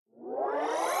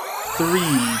Three,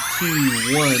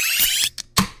 two, one.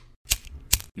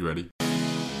 You ready?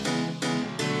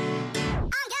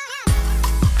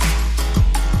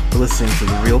 You're listening to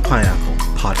the Real Pineapple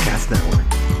Podcast Network.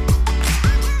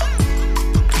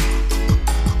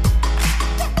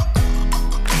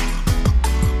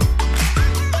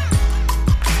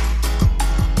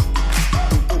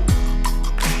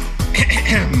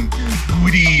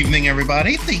 Good evening,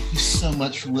 everybody. Thank you so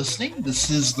much for listening. This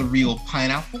is The Real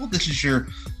Pineapple. This is your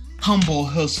humble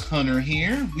host, Hunter,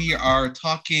 here. We are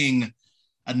talking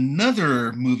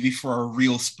another movie for our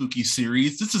Real Spooky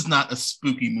series. This is not a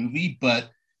spooky movie, but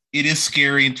it is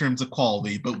scary in terms of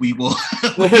quality, but we will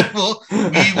we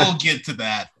will get to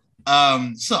that.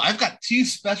 So I've got two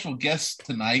special guests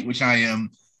tonight, which I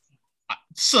am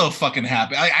so fucking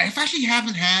happy. I actually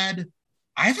haven't had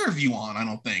either of you on, I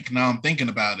don't think. Now I'm thinking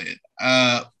about it.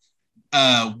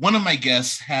 One of my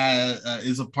guests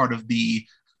is a part of the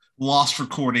lost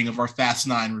recording of our Fast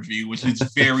 9 review, which is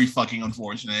very fucking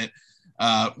unfortunate.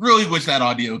 Really wish that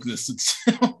audio existed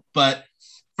still. But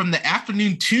from the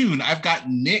afternoon tune, I've got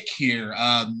Nick here.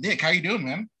 Nick, how you doing,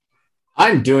 man?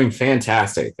 I'm doing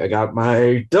fantastic. I got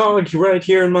my dog right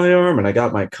here in my arm, and I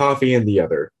got my coffee in the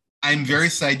other. I'm very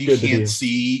sad you can't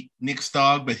see Nick's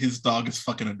dog, but his dog is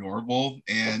fucking adorable.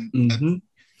 And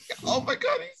oh my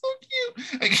god, he's so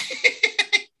cute.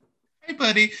 Hey,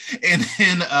 buddy. And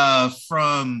then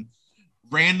from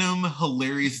random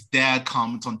hilarious dad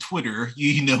comments on Twitter,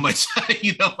 you know my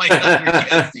other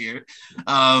guest here.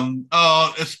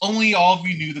 If only all of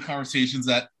you knew the conversations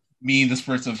that me and this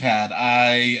person have had.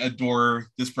 I adore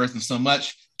this person so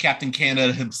much. Captain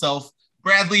Canada himself,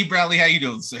 Bradley. Bradley, how you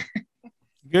doing, sir?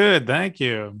 Good, thank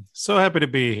you. So happy to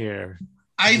be here.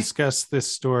 I discussed this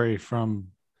story from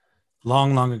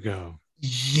long, long ago.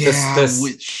 Yeah,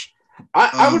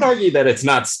 I would argue that it's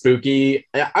not spooky.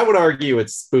 I would argue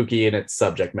it's spooky in its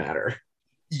subject matter.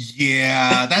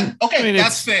 Yeah,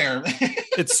 that's fair.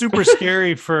 It's super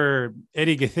scary for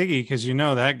Eddie Gathigi because you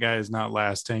know that guy is not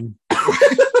lasting.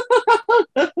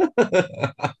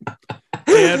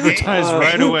 They advertised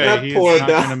right away. He is not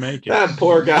going to make it. That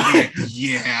poor guy.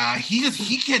 Yeah,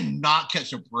 he cannot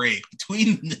catch a break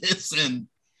between this and.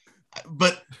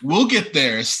 But we'll get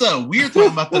there. So we are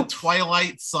talking about the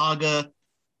Twilight Saga.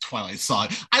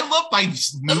 I love my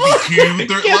movie too.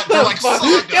 They're like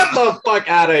saga. Get the fuck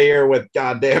out of here with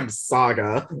goddamn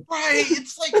saga. Right?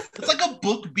 It's like a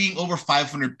book being over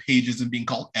 500 pages and being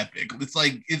called epic. It's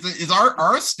like is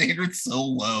our standards so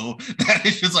low that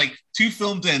it's just like 2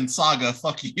 films in saga?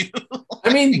 Fuck you.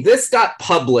 I mean, this got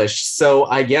published, so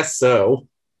I guess so.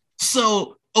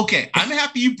 So okay, I'm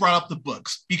happy you brought up the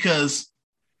books because.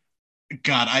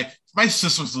 God, my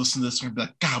sister's listening to this and be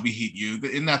like, God, we hate you,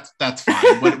 and that's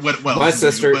fine. What my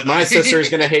sister is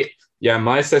gonna hate. Yeah,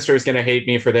 my sister is gonna hate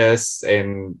me for this,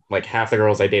 and like half the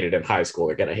girls I dated in high school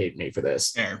are gonna hate me for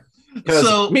this. Fair.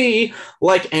 Because me,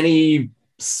 like any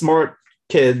smart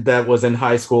kid that was in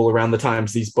high school around the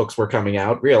times these books were coming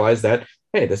out, realized that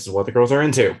hey, this is what the girls are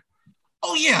into.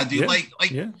 Oh yeah, dude.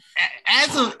 Yeah.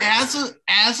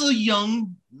 As a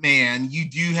young man, you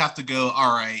do have to go.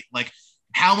 All right, like.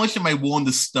 How much am I willing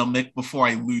to stomach before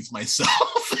I lose myself?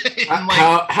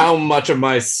 How much of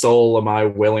my soul am I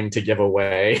willing to give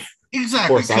away?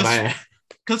 Exactly.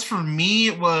 Because for me,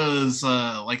 it was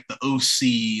like the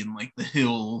OC and like the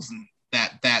Hills and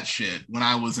that shit when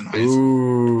I was in high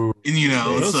school.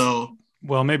 And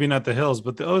well, maybe not the Hills,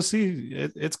 but the OC,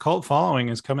 its cult following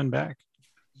is coming back.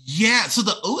 Yeah, so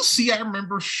the OC, I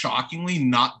remember shockingly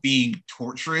not being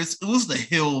torturous. It was the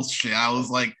Hills shit. I was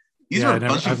like.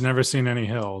 I've never seen any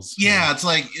Hills. Yeah,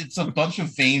 it's a bunch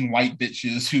of vain white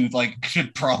bitches who like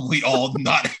should probably all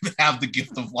not have the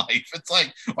gift of life. It's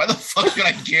like, why the fuck should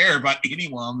I care about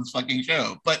anyone on this fucking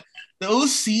show? But the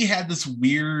OC had this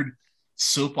weird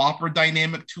soap opera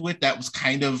dynamic to it that was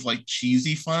kind of like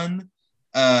cheesy fun.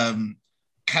 Kind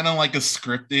of like a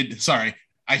scripted, sorry,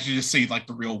 I should just say like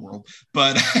the real world,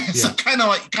 but so kind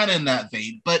of in that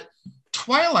vein. But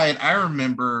Twilight, I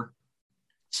remember.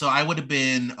 So I would have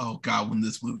been, oh God, when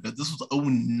this movie, this was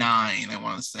 2009, I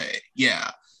want to say.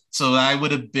 Yeah. So I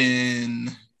would have been,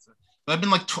 I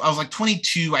was like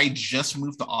 22. I just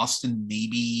moved to Austin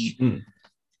maybe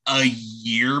a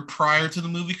year prior to the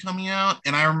movie coming out.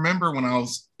 And I remember when I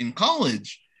was in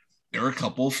college, there were a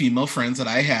couple of female friends that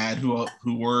I had who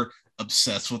were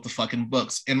obsessed with the fucking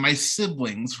books. And my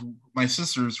siblings, my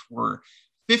sisters were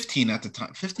 15 at the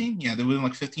time. 15? Yeah, they were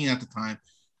like 15 at the time.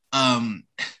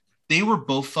 They were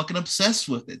both fucking obsessed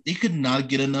with it. They could not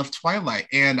get enough Twilight.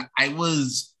 And I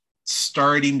was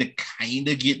starting to kind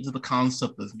of get into the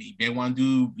concept of maybe I want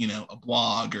to do, a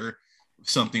blog or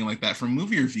something like that for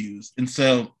movie reviews. And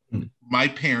so my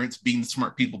parents, being the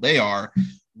smart people they are,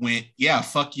 went, yeah,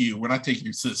 fuck you. We're not taking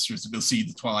your sisters to go see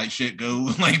the Twilight shit. Go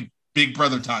like Big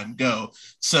Brother time. Go.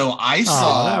 So I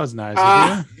saw. That was nice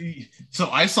of you. So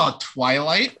I saw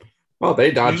Twilight. Well,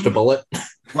 they dodged a bullet.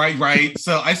 Right.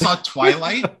 So I saw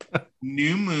Twilight,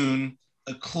 New Moon,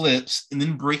 Eclipse, and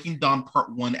then Breaking Dawn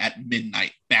Part 1 at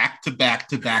midnight, back to back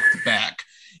to back to back.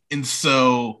 And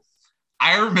so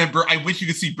I remember, I wish you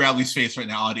could see Bradley's face right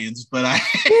now, audience, but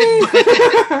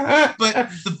but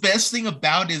the best thing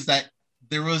about it is that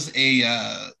there was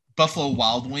a Buffalo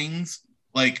Wild Wings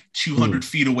like 200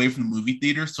 feet away from the movie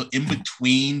theater. So in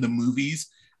between the movies,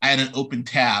 I had an open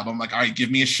tab. I'm like, all right, give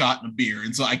me a shot and a beer.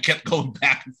 And so I kept going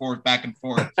back and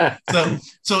forth.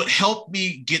 So it helped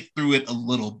me get through it a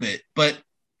little bit. But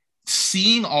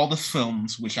seeing all the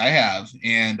films, which I have,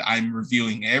 and I'm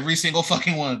reviewing every single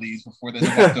fucking one of these before the end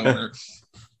of October,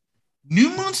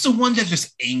 New Moon's the one that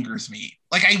just angers me.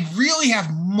 Like, I really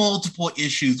have multiple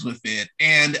issues with it.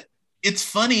 And it's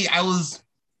funny, I was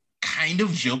kind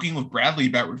of joking with Bradley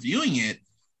about reviewing it.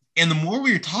 And the more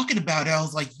we were talking about it, I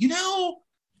was like,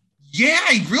 yeah,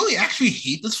 I really actually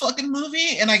hate this fucking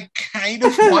movie. And I kind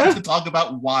of want to talk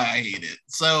about why I hate it.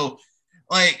 So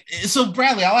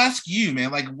Bradley, I'll ask you,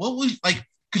 man, like, what was, like,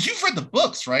 because you've read the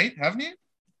books, right? Haven't you?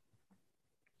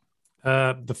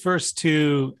 The first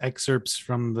two excerpts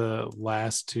from the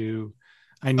last two.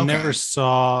 I never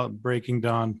saw Breaking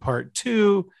Dawn Part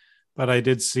 2, but I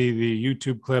did see the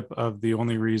YouTube clip of the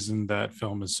only reason that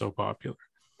film is so popular.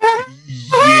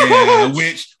 Yeah,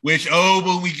 which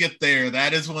when we get there,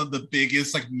 that is one of the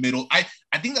biggest like middle. I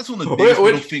think that's one of the biggest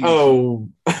middle fingers.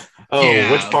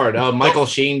 Yeah. Which part? Michael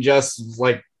Sheen just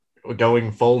like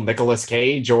going full Nicolas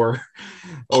Cage, or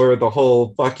the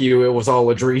whole "fuck you, it was all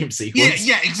a dream" sequence.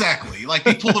 Yeah, exactly. Like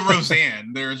they pull the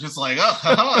Roseanne. They're just like,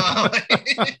 oh.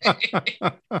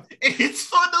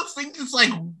 It's one of those things. It's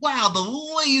like, wow,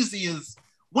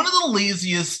 one of the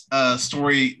laziest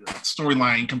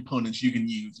storyline components you can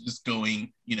use. Just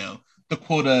going, the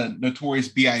quota Notorious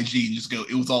B.I.G. just go,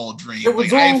 it was all a dream. It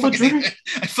was all a dream.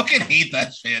 I fucking hate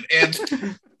that shit.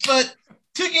 But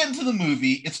to get into the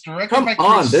movie, it's directed by Chris. Come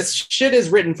on, this shit is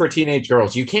written for teenage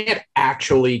girls. You can't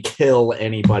actually kill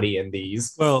anybody in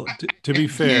these. Well, to be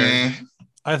fair,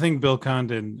 I think Bill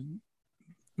Condon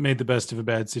made the best of a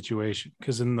bad situation,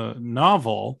 because in the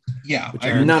novel,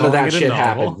 none of that shit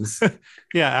happens.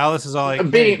 Yeah, Alice is all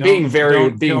like being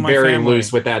very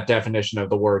loose with that definition of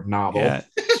the word novel. Yeah,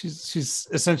 she's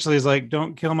essentially is like,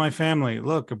 don't kill my family.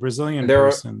 Look, a Brazilian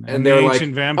person, and the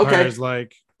ancient vampire is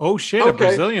like, oh shit, a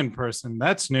Brazilian person.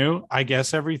 That's new. I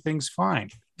guess everything's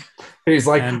fine. He's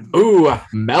like, ooh,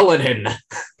 melanin.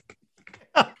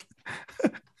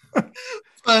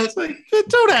 But like,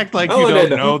 don't act like you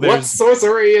don't know. What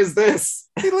sorcery is this?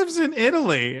 He lives in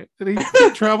Italy. He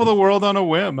can travel the world on a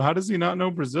whim. How does he not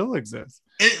know Brazil exists?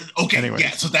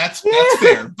 Yeah, so that's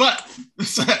fair. But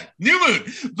New Moon.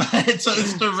 But so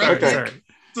it's directed.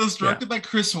 So it's directed by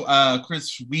Chris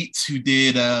Weitz, who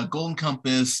did Golden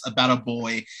Compass, About a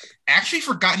Boy. Actually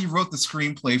forgot he wrote the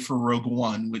screenplay for Rogue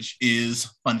One, which is,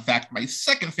 fun fact, my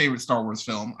second favorite Star Wars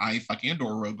film. I fucking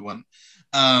adore Rogue One.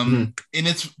 And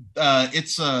its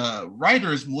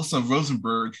writer is Melissa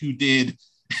Rosenberg, who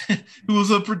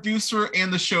was a producer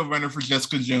and the showrunner for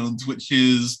Jessica Jones, which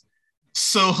is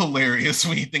so hilarious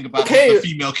when you think about the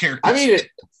female characters.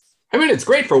 I mean, it's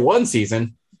great for one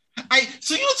season.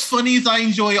 So what's funny is I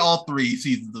enjoy all three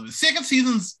seasons of it. Second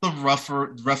season's the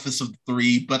roughest of the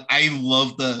three, but I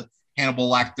love the Hannibal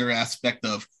Lecter aspect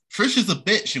of Trish is a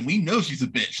bitch, and we know she's a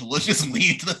bitch. So let's just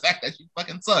lean to the fact that she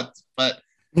fucking sucks. But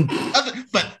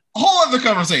whole other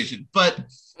conversation.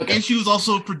 And she was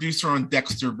also a producer on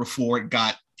Dexter before it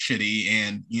got shitty,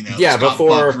 and Scott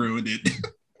Buck ruined it.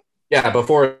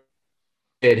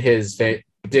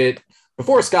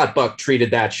 Before Scott Buck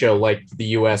treated that show like the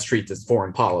U.S. treats its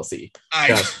foreign policy.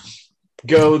 Just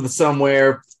go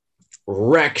somewhere,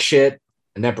 wreck shit,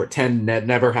 and then pretend that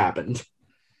never happened.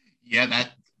 Yeah,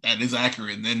 that is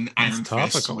accurate. And then Iron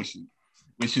Fist,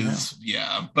 which is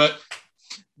but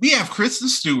we have Kristen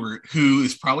Stewart, who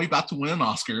is probably about to win an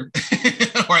Oscar,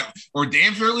 or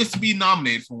damn sure at least to be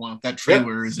nominated for one if that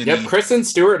trailer is in. Yep, Kristen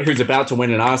Stewart, who's about to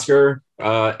win an Oscar,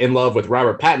 in love with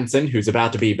Robert Pattinson, who's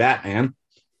about to be Batman.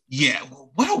 Yeah,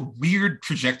 what a weird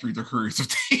trajectory their careers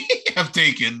have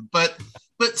taken. But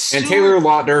Stewart, and Taylor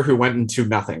Lautner, who went into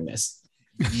nothingness.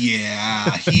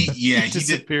 Yeah, he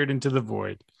disappeared into the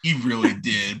void. He really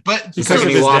did. But the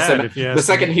second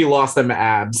he lost them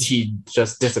abs, he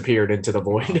just disappeared into the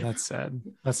void. Oh, that's sad.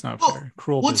 That's not fair.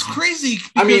 Cruel. What's crazy?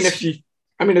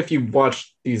 If you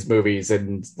watch these movies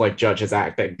and like judge his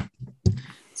acting,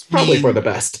 it's probably for the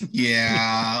best.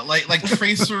 Yeah, like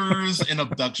Tracers and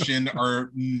Abduction are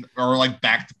like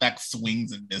back-to-back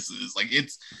swings and misses. Like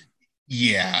it's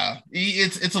a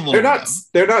little.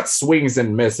 They're not swings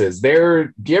and misses.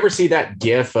 Do you ever see that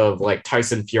GIF of like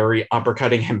Tyson Fury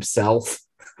uppercutting himself?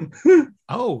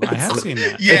 Oh, I have seen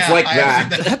that. Yeah, it's like that.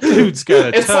 That dude's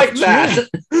got a It's tough like that.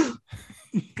 chin.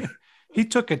 He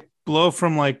took a blow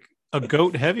from like a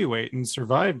goat heavyweight and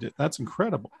survived it. That's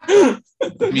incredible. I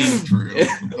mean, true.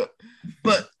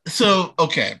 But so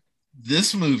okay,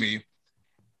 this movie.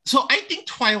 So I think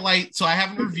Twilight. So I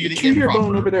haven't reviewed it Keep yet. your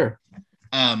bone over there.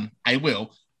 I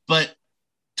will. But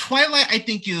Twilight, I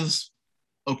think is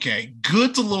okay.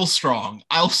 Good's a little strong.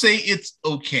 I'll say it's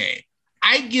okay.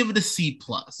 I give it a C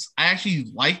plus. I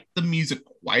actually like the music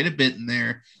quite a bit in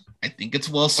there. I think it's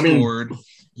well scored.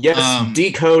 Yes,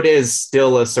 Decode is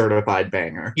still a certified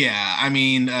banger. Yeah, I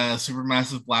mean,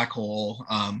 Supermassive Black Hole,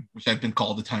 which I've been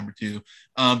called a time or two.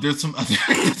 There's some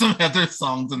other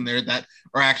songs in there that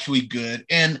are actually good.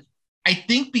 And I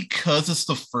think because it's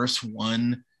the first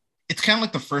one, it's kind of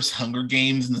like the first Hunger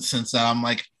Games in the sense that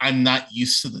I'm not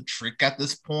used to the trick at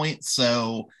this point.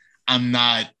 So I'm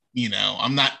not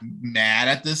mad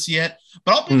at this yet.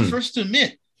 But I'll be the first to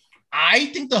admit, I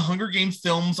think the Hunger Games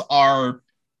films are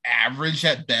average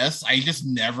at best. I just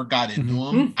never got into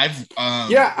them. I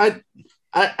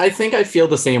think I feel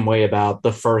the same way about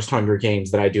the first Hunger Games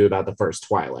that I do about the first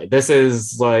Twilight. This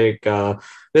is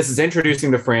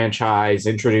introducing the franchise,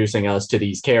 introducing us to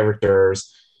these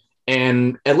characters,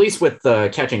 and at least with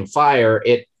Catching Fire,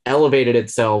 it elevated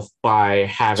itself by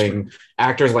having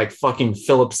actors like fucking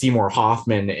Philip Seymour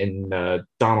Hoffman and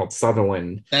Donald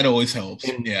Sutherland. That always helps.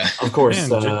 And, yeah, of course.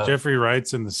 Jeffrey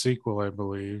Wright's in the sequel, I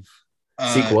believe.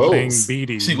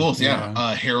 Sequels, yeah.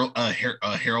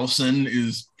 Harrelson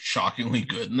is shockingly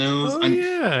good in those.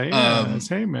 It's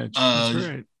Haymitch. That's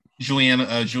right.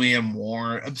 Julianne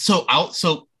Moore. So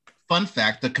fun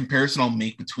fact: the comparison I'll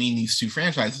make between these two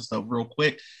franchises, though, real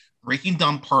quick. Breaking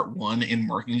Dawn Part 1 and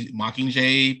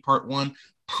Mockingjay Part 1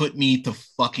 put me to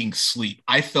fucking sleep.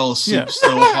 I fell asleep so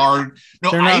hard.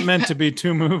 No, they're not meant to be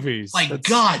two movies. Like, that's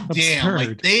goddamn, absurd.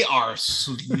 like they are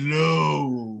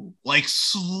slow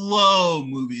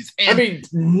movies. And I mean,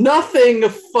 nothing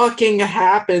fucking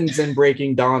happens in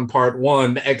Breaking Dawn Part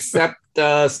 1 except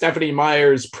Stephanie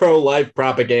Meyer's pro-life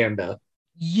propaganda.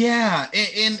 Yeah,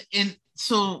 and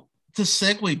so to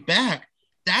segue back,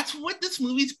 that's what this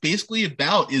movie's basically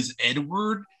about. Is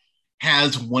Edward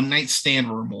has one night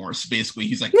stand remorse. Basically,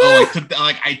 he's like,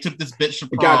 I took this bitch to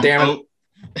prom. God damn it!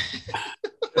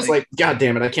 It's like, God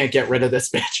damn it! I can't get rid of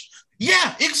this bitch.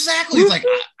 Yeah, exactly. It's like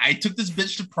I took this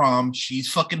bitch to prom. She's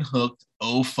fucking hooked.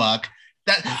 Oh fuck.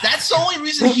 That's the only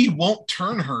reason he won't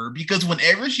turn her, because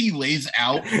whenever she lays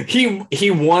out,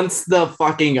 he wants the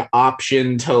fucking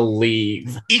option to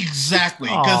leave. Exactly,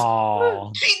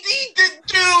 because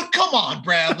dude, come on,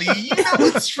 Bradley, you know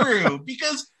it's true.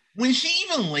 Because when she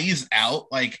even lays out,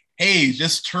 like, hey,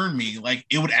 just turn me, like,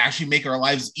 it would actually make our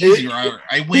lives easier.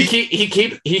 I wait. He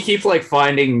keeps like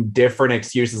finding different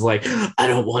excuses, like, I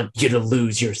don't want you to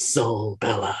lose your soul,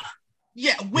 Bella.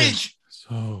 Yeah, which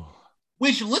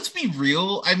let's be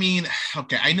real. I mean,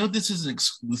 okay, I know this isn't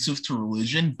exclusive to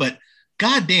religion, but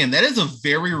goddamn, that is a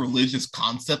very religious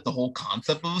concept, the whole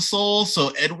concept of a soul. So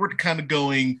Edward kind of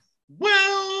going,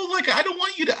 well, like, I don't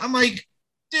want you to, I'm like,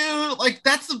 dude, like,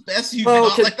 that's the best you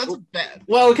got. Like, that's bad.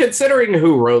 Well, considering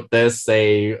who wrote this,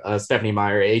 Stephanie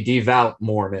Meyer, a devout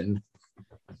Mormon.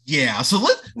 Yeah, so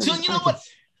you know what?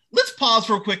 Let's pause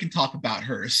real quick and talk about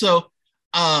her. So,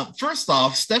 first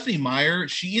off, Stephanie Meyer,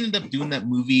 she ended up doing that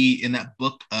movie in that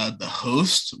book, The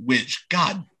Host, which,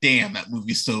 god damn, that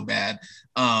movie's so bad.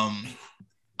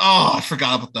 I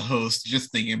forgot about The Host.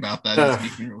 Just thinking about that, it's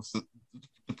making me so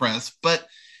depressed. But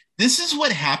this is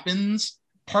what happens,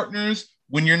 partners,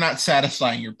 when you're not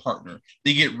satisfying your partner.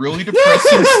 They get really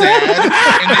depressed and sad,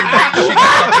 and they write shitty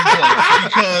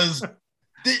fucking jokes, because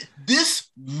this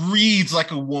reads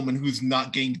like a woman who's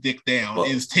not getting dick down,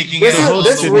 is taking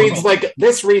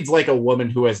this reads like a woman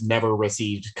who has never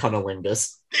received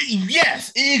cunnilingus.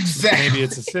 Yes, exactly. Maybe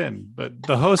it's a sin, but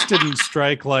The Host didn't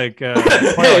strike like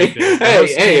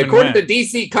hey, according to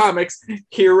DC Comics,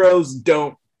 heroes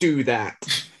don't do that.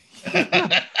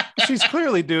 She's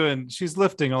clearly she's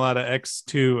lifting a lot of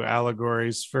X2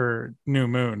 allegories for New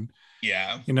Moon.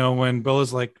 Yeah. You know, when Bill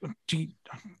is like, gee,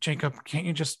 Jacob, can't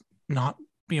you just not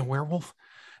be a werewolf?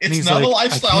 It's not a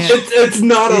lifestyle. It's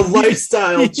not a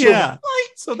lifestyle. Yeah.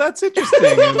 So that's interesting.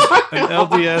 An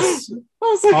LDS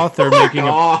author making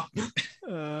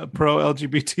pro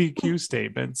LGBTQ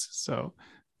statements. So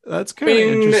that's kind of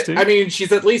interesting. I mean,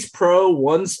 she's at least pro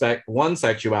one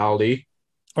sexuality.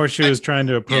 Or she was trying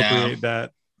to appropriate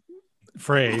that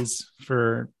phrase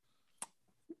for,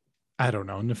 I don't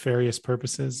know, nefarious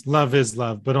purposes. Love is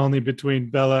love, but only between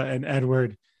Bella and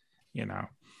Edward, you know.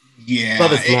 Yeah.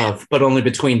 Love is love, but only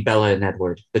between Bella and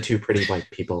Edward, the two pretty white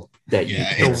people that you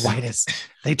The whitest.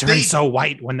 They turn so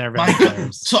white when they're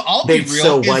vampires. So I'll be real.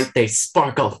 So white they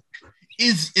sparkle.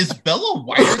 Is Bella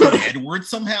whiter than Edward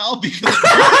somehow? Because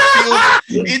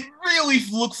it really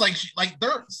looks like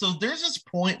there's this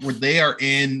point where they are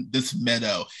in this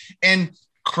meadow, and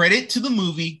credit to the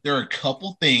movie, there are a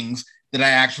couple things that I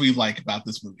actually like about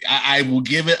this movie. I will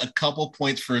give it a couple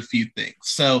points for a few things.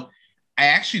 So I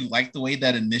actually like the way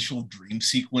that initial dream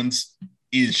sequence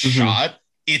is shot.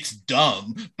 It's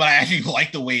dumb, but I actually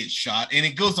like the way it's shot, and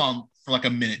it goes on for like a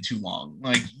minute too long.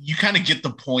 Like you kind of get the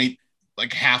point.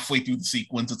 Like halfway through the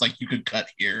sequence, it's like you could cut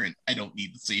here, and I don't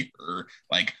need to see her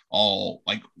like all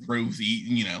like rosy,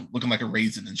 you know, looking like a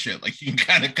raisin and shit. Like you can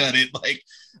kind of cut it like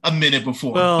a minute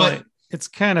before. Well, but it's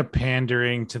kind of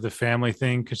pandering to the family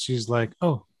thing because she's like,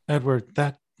 "Oh, Edward,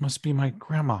 that must be my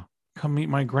grandma. Come meet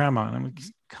my grandma." And I'm like,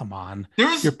 "Come on,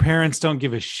 your parents don't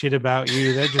give a shit about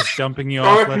you. They're just dumping you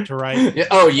off left to right."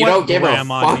 Oh, you don't give a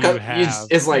grandma fuck.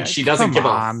 It's like she doesn't give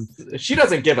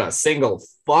a single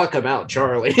fuck about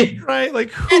Charlie. Right?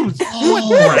 Like what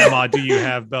grandma do you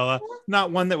have, Bella?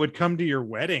 Not one that would come to your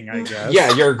wedding, I guess.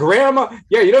 Yeah, your grandma.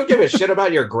 Yeah, you don't give a shit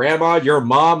about your grandma. Your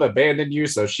mom abandoned you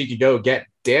so she could go get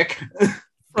dick.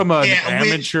 From an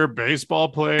amateur baseball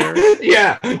player.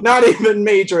 Yeah, not even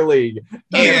major league.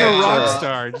 Not even a rock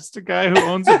star. Just a guy who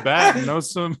owns a bat and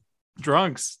knows some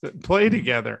drunks that play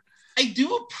together. I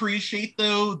do appreciate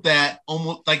though that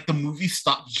almost like the movie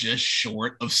stopped just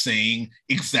short of saying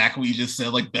exactly what you just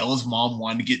said. Like Bella's mom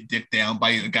wanted to get dicked down by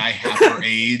a guy half her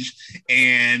age,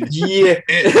 and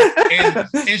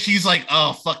and she's like,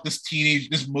 "Oh fuck, this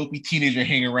mopey teenager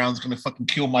hanging around is gonna fucking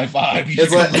kill my vibe."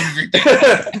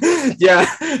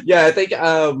 Yeah. I think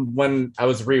when I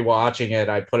was rewatching it,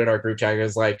 I put in our group chat. It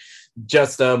was like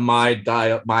just my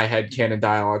headcanon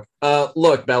dialogue.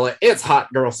 Look, Bella, it's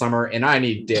hot girl summer, and I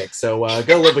need dick. So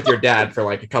go live with your dad for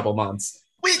like a couple months.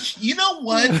 Which, you know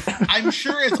what? I'm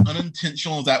sure as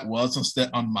unintentional as that was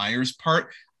on Meyer's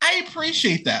part, I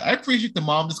appreciate that. I appreciate the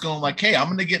mom just going like, "Hey, I'm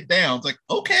going to get down." It's like,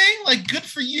 okay, like good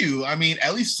for you. I mean,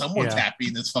 at least someone's happy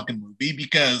in this fucking movie,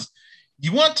 because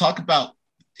you want to talk about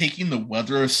taking the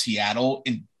weather of Seattle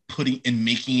and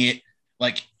making it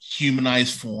like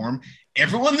humanized form.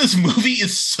 Everyone in this movie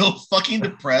is so fucking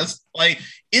depressed. Like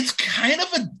it's kind of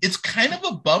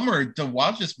a bummer to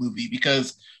watch this movie,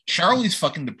 because Charlie's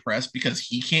fucking depressed because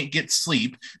he can't get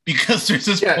sleep, because there's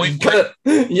this point where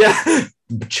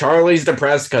Charlie's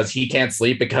depressed because he can't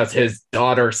sleep because his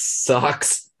daughter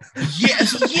sucks.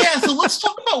 So let's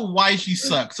talk about why she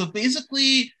sucks. So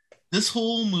basically this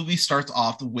whole movie starts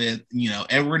off with, you know,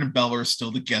 Edward and Bella are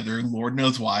still together, Lord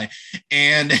knows why,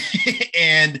 and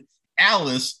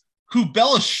Alice, who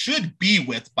Bella should be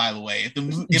with, by the way.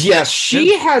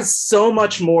 She has so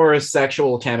much more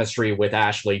sexual chemistry with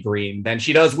Ashley Greene than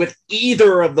she does with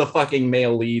either of the fucking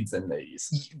male leads in these.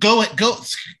 Keep going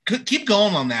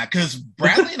on that, because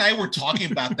Bradley and I were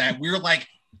talking about that. We were like,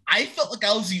 I felt like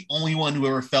I was the only one who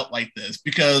ever felt like this,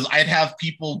 because I'd have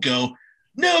people go,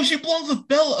 "No, she belongs with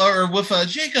Bella or with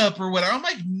Jacob or whatever." I'm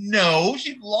like, no,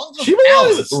 she belongs with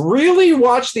Alice. Really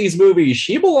watch these movies.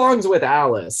 She belongs with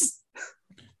Alice.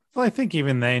 Well, I think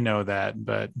even they know that,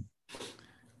 but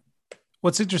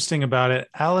what's interesting about it,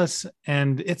 Alice,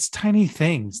 and it's tiny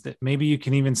things that maybe you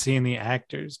can even see in the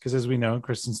actors, because as we know,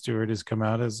 Kristen Stewart has come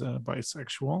out as a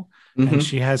bisexual, and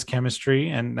she has chemistry,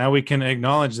 and now we can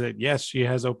acknowledge that, yes, she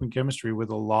has open chemistry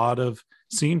with a lot of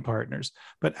scene partners.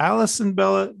 But Alice and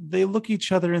Bella, they look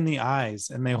each other in the eyes,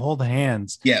 and they hold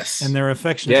hands, and they're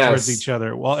affectionate towards each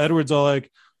other, while Edward's all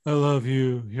like, "I love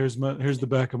you. Here's the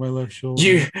back of my left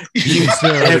shoulder.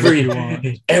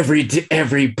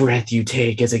 Every breath you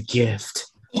take is a gift."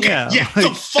 Yeah. Like,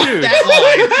 so fuck that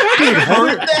line.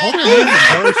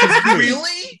 Dude,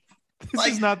 really? This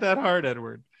is not that hard,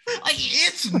 Edward. Like,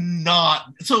 it's not.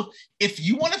 So if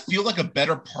you want to feel like a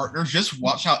better partner, just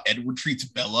watch how Edward treats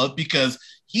Bella, because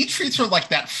he treats her like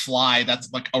that fly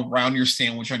that's like around your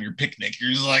sandwich on your picnic.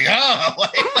 You're just like,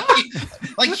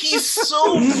 like he's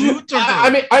so rude to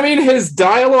her. I mean, his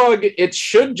dialogue, it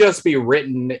should just be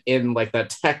written in like the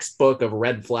textbook of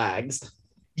red flags.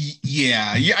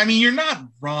 Yeah. I mean, you're not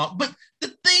wrong. But the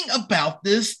thing about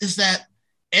this is that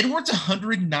Edward's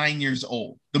 109 years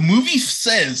old. The movie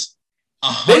says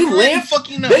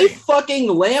 100 They fucking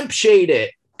lampshade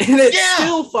it, and it's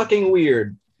still fucking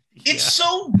weird. It's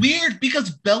so weird because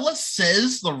Bella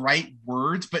says the right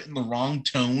words, but in the wrong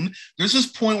tone. There's this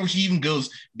point where she even goes,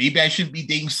 maybe I shouldn't be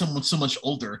dating someone so much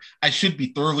older. I should be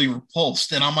thoroughly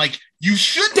repulsed. And I'm like, you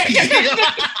should be.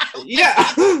 Yeah.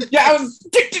 I was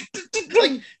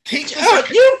like, take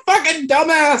you fucking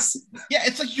dumbass. Yeah,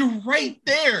 it's like you're right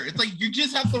there. It's like you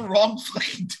just have the wrong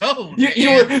fucking tone.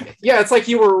 It's like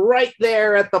you were right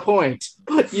there at the point,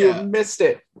 but you missed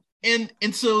it. And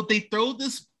so they throw a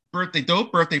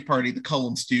birthday party, the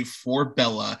Cullens do, for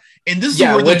Bella, and this is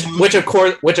where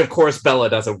which of course Bella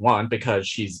doesn't want because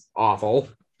she's awful.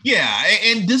 Yeah,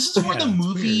 and this is where the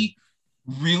movie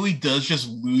really does just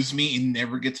lose me and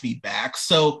never gets me back.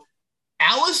 So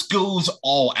Alice goes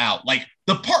all out. Like,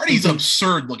 the party's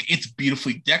absurd. Look, it's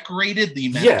beautifully decorated. The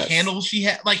amount of candles she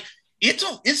had, like,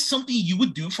 it's something you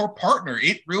would do for a partner.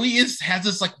 It really has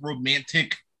this like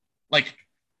romantic like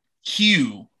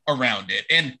hue around it,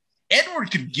 and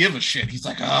Edward could give a shit. He's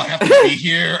like, oh, I have to be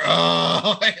here.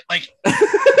 Oh, like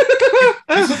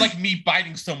this is like me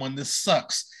biting someone. This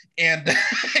sucks. And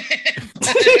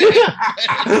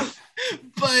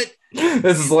but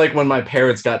this is like when my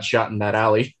parents got shot in that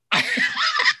alley.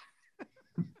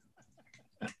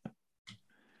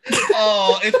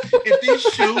 Oh, if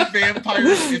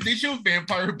they show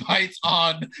vampire bites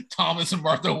on Thomas and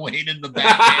Martha Wayne in the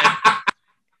Batman,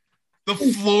 the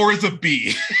floor is a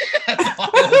B. That's all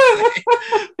I'll say.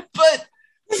 But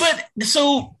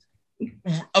so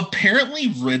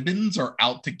apparently ribbons are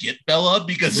out to get Bella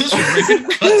because this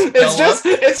ribbon cuts Bella.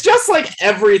 It's just like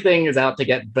everything is out to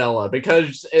get Bella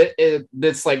because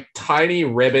it's like tiny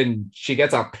ribbon. She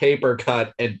gets a paper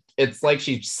cut and it's like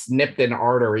she snipped an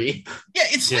artery. Yeah,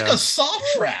 it's like a soft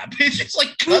trap. It just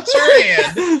like cuts her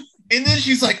hand. And then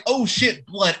she's like, oh shit,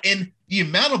 blood. And the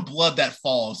amount of blood that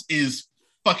falls is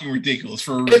fucking ridiculous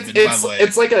for a ribbon, by the way.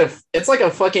 It's like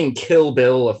a fucking Kill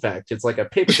Bill effect. It's like a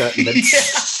paper cut. And then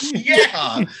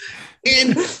yeah.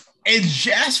 And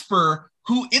Jasper,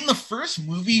 who in the first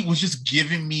movie was just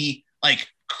giving me like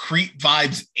creep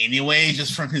vibes anyway,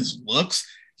 just from his looks.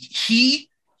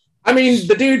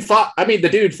 The dude fought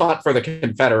for the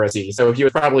Confederacy, so he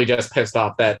was probably just pissed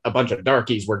off that a bunch of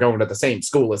darkies were going to the same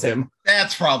school as him.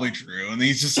 That's probably true. And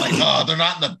he's just like, oh, they're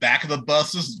not in the back of the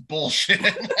bus. This is bullshit.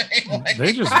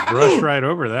 They just brush right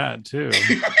over that too.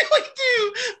 They really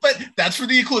do. But that's for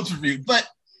the Eclipse review. But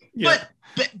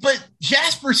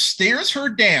Jasper stares her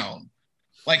down.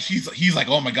 Like he's like,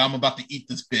 oh my God, I'm about to eat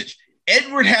this bitch.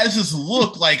 Edward has this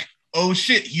look like, oh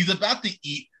shit, he's about to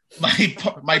eat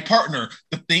my partner,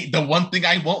 the one thing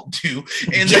I won't do,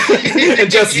 and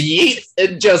just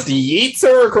yeets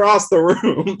her across the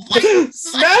room,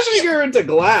 smashing her into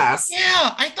glass.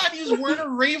 Yeah, I thought he was wearing a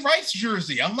Ray Rice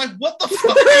jersey. I'm like, what the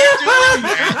fuck are you doing,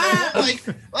 man?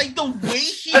 Like the way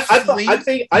he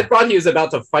I thought he was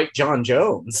about to fight John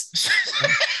Jones.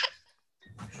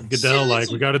 Goodell, like,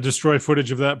 we got to destroy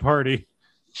footage of that party.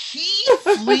 He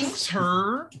flings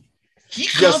her. He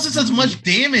causes as much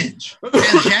damage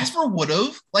as Jasper would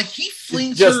have. Like, he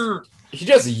flings her. He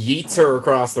just yeets her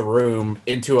across the room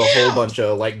into a whole bunch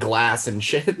of, like, glass and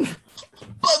shit.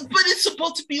 But it's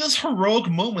supposed to be this heroic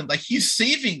moment. Like, he's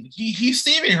saving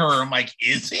her. I'm like,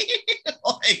 is he?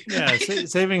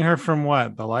 Saving her from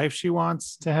what? The life she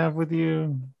wants to have with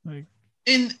you? Like.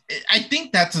 And I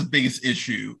think that's the biggest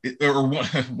issue, or one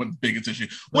biggest issue.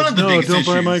 One of the biggest issues.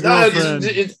 Don't buy my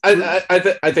girlfriend.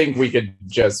 I think we could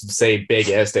just say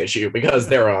biggest issue because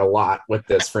there are a lot with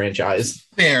this franchise.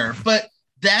 Fair, but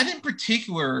that in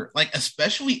particular, like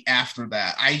especially after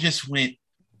that, I just went,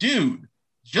 dude,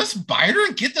 just buy her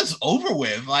and get this over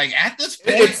with. Like at this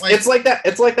point, it's like that.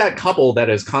 It's like that couple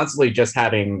that is constantly just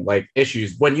having like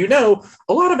issues when you know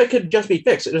a lot of it could just be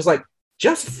fixed. It's like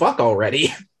just fuck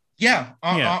already. Yeah,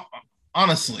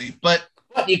 honestly, but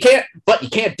you can't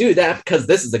do that because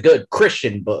this is a good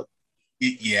Christian book.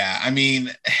 Yeah, I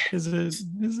mean, is it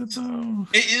though?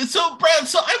 So, Brad,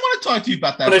 so I want to talk to you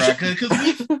about that, Brad, because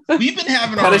we've been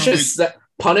having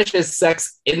punishes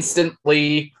sex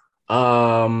instantly.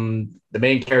 The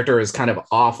main character is kind of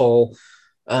awful.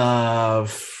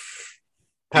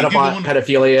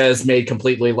 Pedophilia is made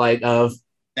completely light of.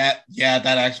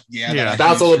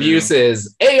 Spousal abuse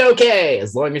is A-okay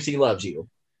as long as he loves you.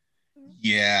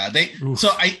 Yeah, it is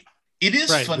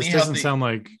funny. This doesn't sound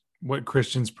like what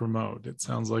Christians promote. It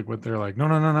sounds like what they're like. No.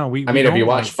 Have you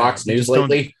watched Fox News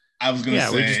lately? I was gonna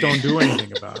say, we just don't do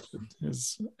anything about it.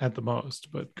 Is at the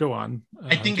most. But go on.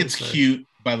 I think it's cute,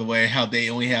 by the way, how they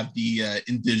only have the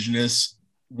indigenous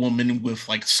woman with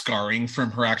like scarring from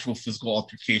her actual physical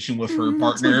altercation with her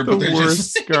partner, like but the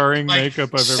worst scarring makeup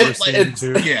I've ever seen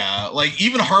too. Yeah, like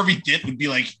even Harvey Dent would be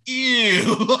like,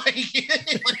 ew,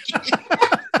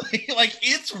 like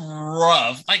it's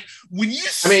rough. Like when you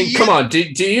see I mean, come on.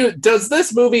 Does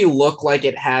this movie look like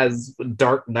it has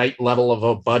Dark Knight level of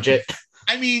a budget?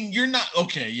 I mean, you're not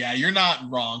okay. Yeah, you're not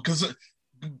wrong. Because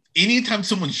anytime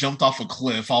someone jumped off a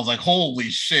cliff, I was like, holy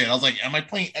shit. I was like, am I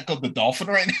playing Echo the Dolphin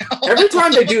right now? every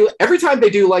time they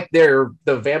do like the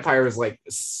vampires like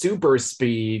super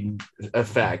speed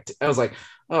effect, I was like,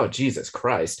 oh Jesus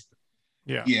Christ.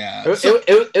 Yeah.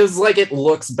 It was like it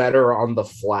looks better on the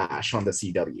Flash on the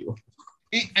CW.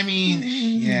 I mean,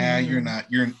 yeah, you're not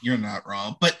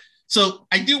wrong. But so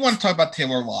I do want to talk about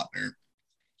Taylor Lautner.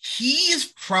 He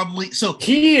is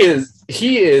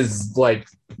like,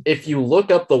 if you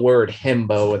look up the word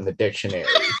himbo in the dictionary,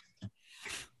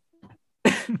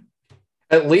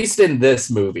 at least in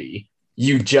this movie,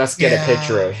 you just get a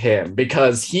picture of him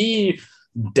because he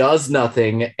does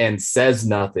nothing and says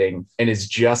nothing and is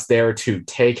just there to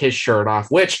take his shirt off,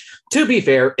 which, to be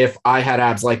fair, if I had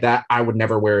abs like that, I would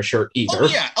never wear a shirt either. Oh,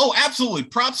 yeah. Oh, absolutely.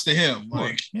 Props to him.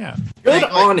 Like, yeah. Good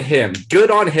on him. Good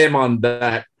on him on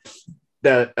that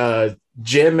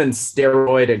gym and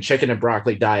steroid and chicken and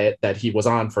broccoli diet that he was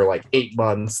on for like 8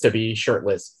 months to be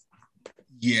shirtless.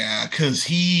 Yeah, because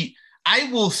I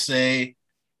will say,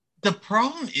 the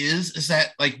problem is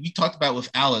that, like we talked about with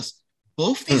Alice,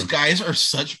 both these guys are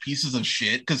such pieces of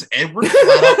shit because Edward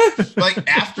flat out, like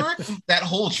after that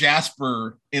whole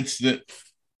Jasper incident, it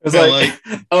was like,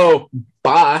 oh,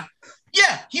 bye.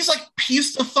 Yeah, he's like,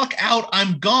 peace the fuck out,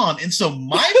 I'm gone. And so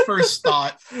my first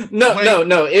thought,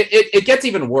 no, it gets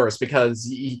even worse because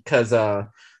I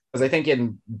think I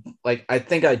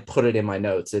think I put it in my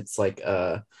notes. It's like,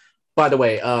 by the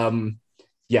way,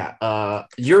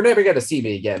 you're never gonna see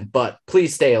me again, but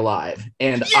please stay alive,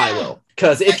 and I will.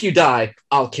 Because if you die,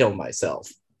 I'll kill myself.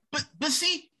 But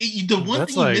see, the one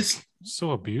That's thing you like missed,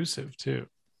 so abusive too.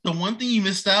 The one thing you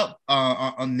missed out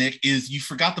on, Nick, is you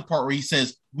forgot the part where he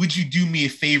says, "Would you do me a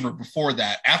favor?" Before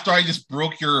that, after I just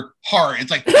broke your heart, it's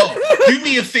like, "Oh, do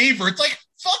me a favor." It's like,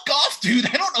 fuck off, dude.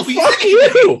 I don't know who fuck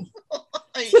you.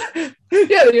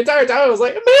 Yeah, the entire time I was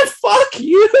like, man, fuck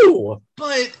you.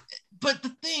 But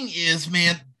the thing is,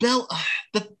 man, there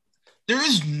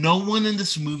is no one in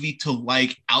this movie to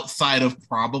like outside of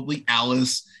probably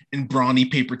Alice and Brawny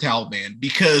Paper Towel Man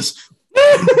because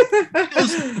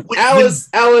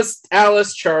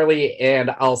Alice, Charlie,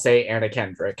 and I'll say Anna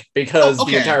Kendrick because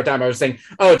the entire time I was saying,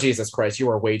 "Oh Jesus Christ, you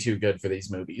are way too good for these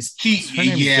movies."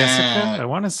 Jessica? I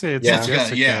want to say it's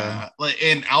Jessica. Yeah,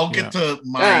 and I'll get to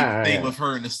my thing with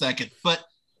her in a second, but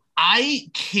I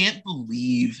can't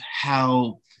believe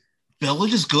how Bella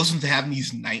just goes into having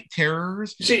these night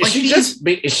terrors. She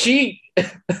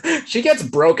gets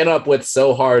broken up with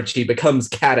so hard she becomes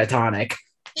catatonic.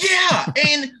 Yeah,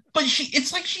 but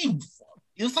it's like she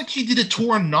did a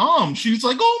tour in Nam. She was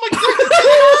like, "Oh my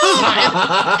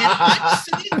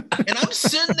god!" and I'm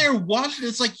sitting there watching.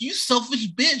 It's like, you selfish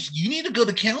bitch. You need to go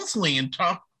to counseling and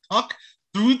talk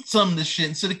through some of this shit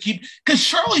instead of because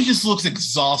Charlie just looks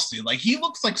exhausted. Like he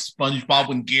looks like SpongeBob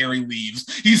when Gary leaves.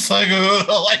 He's like,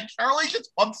 like Charlie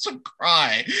just wants to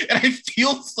cry, and I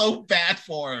feel so bad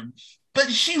for him. But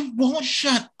she won't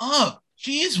shut up.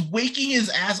 She is waking his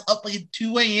ass up like at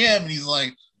 2 a.m. and he's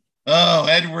like, "Oh,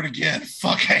 Edward again.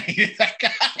 Fuck, I hate that guy."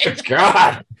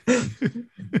 God.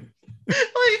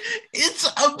 Like,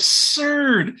 it's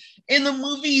absurd. And the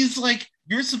movie is like,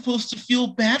 you're supposed to feel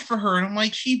bad for her. And I'm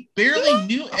like, she barely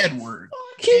knew Edward.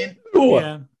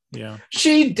 Yeah.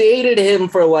 She dated him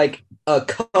for like a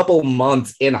couple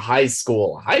months in high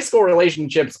school. High school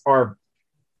relationships are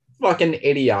fucking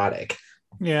idiotic.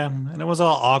 Yeah, and it was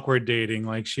all awkward dating.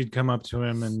 Like she'd come up to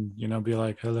him and be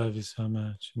like, "I love you so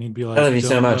much," and he'd be like, "I love you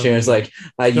so much." And it was like,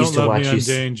 "I used to watch you."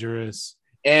 Dangerous.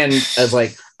 And I was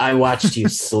like, "I watched you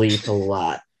sleep a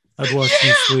lot." I've watched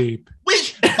you sleep.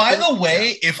 Which, by the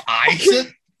way, if I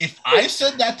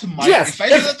said that to my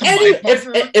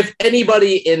if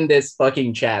anybody in this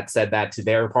fucking chat said that to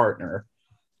their partner,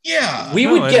 we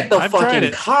would get the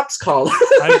fucking cops called.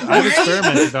 I've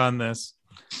experimented on this.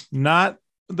 Not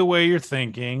the way you're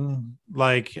thinking.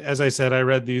 Like, as I said, I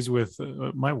read these with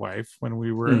my wife when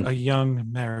we were a young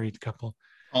married couple.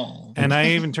 Oh. And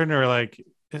I even turned to her like,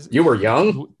 you were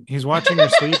young? He's watching her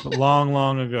sleep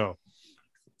long ago.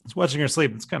 He's watching her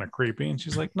sleep. It's kind of creepy. And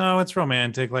she's like, "No, it's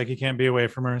romantic. Like, you can't be away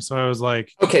from her." So I was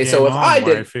like, okay, so if I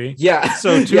did,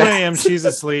 So 2 a.m. she's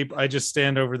asleep. I just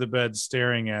stand over the bed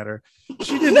staring at her.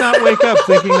 She did not wake up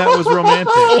thinking that was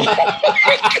romantic.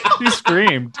 She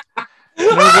screamed. And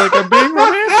I was like, "I'm being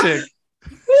romantic."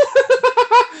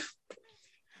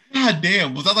 God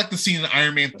damn. Was that like the scene in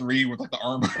Iron Man 3 with like the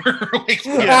armor?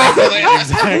 Exactly.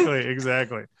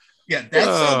 Yeah, that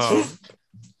sounds...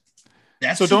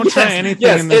 That's So don't try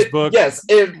anything in this book. Yes.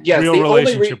 Real The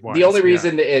relationship-wise, the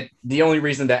only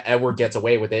reason that Edward gets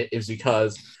away with it is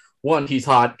because one, he's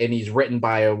hot and he's written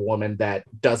by a woman that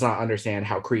does not understand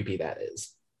how creepy that is.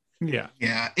 Yeah.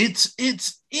 It's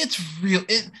real.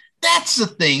 That's the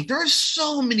thing. There are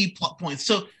so many plot points.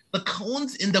 So the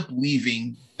Coens end up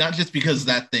leaving, not just because of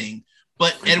that thing,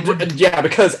 but Edward. Yeah,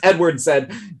 because Edward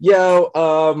said, "Yo,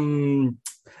 I'm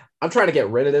trying to get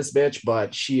rid of this bitch,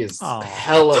 but she is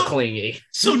hella clingy."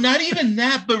 So not even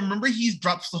that, but remember he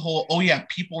drops the whole, oh yeah,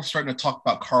 people are starting to talk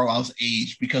about Carlisle's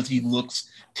age because he looks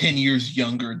 10 years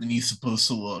younger than he's supposed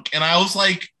to look. And I was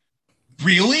like,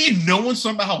 really? No one's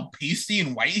talking about how pasty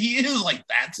and white he is? Like,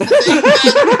 that's the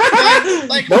thing?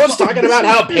 Like, no one's talking about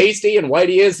how pasty and white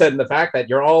he is and the fact that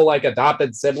you're all like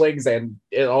adopted siblings and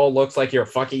it all looks like you're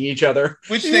fucking each other.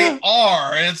 Which they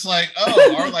are. And it's like,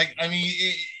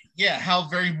 how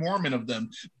very Mormon of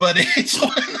them. But it's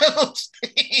one of those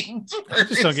things. I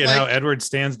just don't get how Edward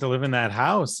stands to live in that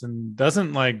house and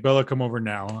doesn't like, Bella, come over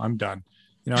now. I'm done.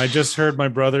 You know, I just heard my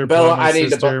brother, Bella, my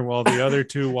sister, while the other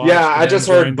two watched. Yeah, I just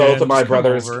heard both of my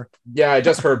brothers. Yeah, I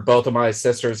just heard both of my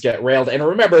sisters get railed. And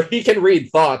remember, he can read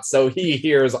thoughts, so he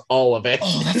hears all of it.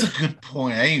 Oh, that's a good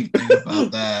point. I didn't think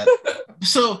about that.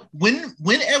 So when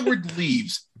Edward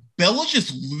leaves, Bella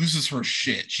just loses her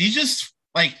shit. She just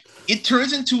like it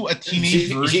turns into a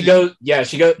teenage version. She goes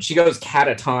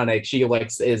catatonic. She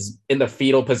like is in the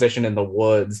fetal position in the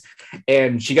woods,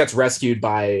 and she gets rescued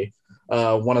by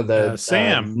one of the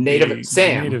Sam, the native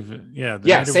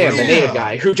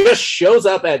guy who just shows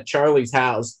up at Charlie's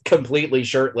house completely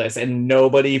shirtless and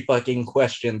nobody fucking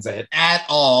questions it at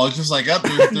all. It's just like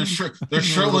there's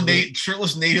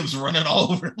shirtless natives running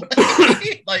all over.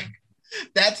 Like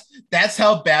that's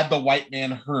how bad the white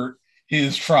man hurt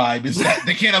his tribe, is that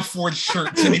they can't afford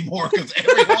shirts anymore because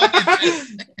everyone is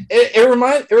just...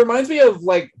 It reminds me of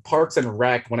like Parks and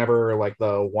Rec whenever like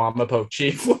the Wamapoke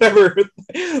chief whatever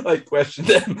like questioned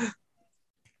them.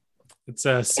 It's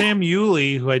Sam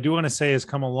Yulee, who I do want to say has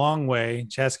come a long way.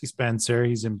 Chasky Spencer,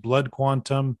 he's in Blood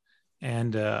Quantum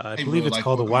and I believe it's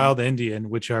called The Wild Indian,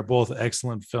 which are both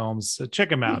excellent films. So check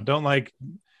them out. Don't like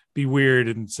be weird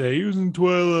and say he was in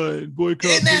Twilight,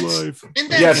 boycott for life.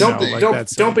 Yeah,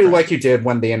 don't be like you did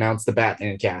when they announced the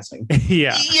Batman casting.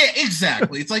 Yeah,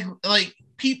 exactly. It's like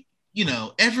people, you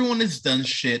know, everyone has done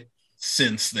shit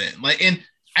since then. Like, and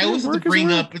I always have to bring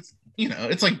up,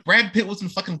 it's like Brad Pitt was in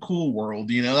fucking Cool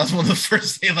World. You know, that's one of the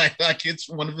first things like it's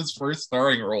one of his first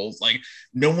starring roles. Like,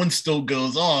 no one still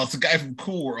goes, oh, it's a guy from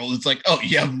Cool World. It's like, oh,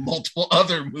 you have multiple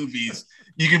other movies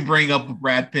you can bring up with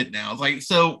Brad Pitt now. It's like,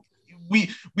 so. We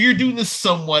are doing this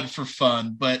somewhat for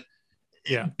fun, but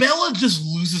yeah, Bella just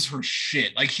loses her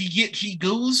shit. Like she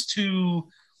goes to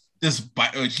this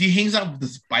she hangs out with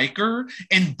this biker,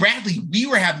 and Bradley, we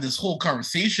were having this whole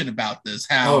conversation about this,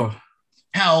 how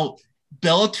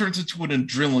Bella turns into an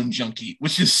adrenaline junkie,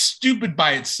 which is stupid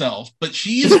by itself, but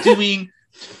she is doing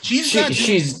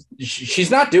she's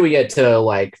not doing it to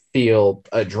like feel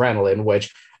adrenaline,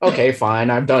 which okay,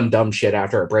 fine. I've done dumb shit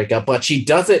after a breakup, but she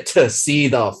does it to see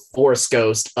the Force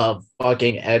ghost of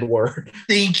fucking Edward.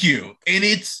 Thank you. And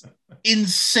it's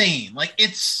insane. Like,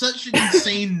 it's such an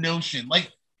insane notion.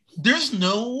 Like, there's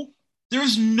no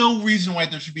reason why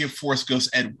there should be a Force ghost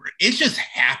Edward. It just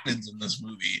happens in this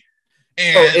movie.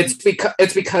 And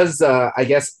it's because I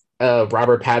guess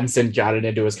Robert Pattinson got it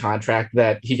into his contract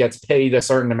that he gets paid a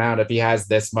certain amount if he has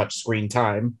this much screen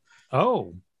time.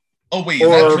 Oh wait,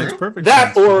 or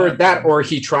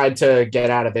he tried to get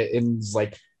out of it and was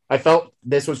like, I felt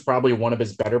this was probably one of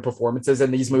his better performances in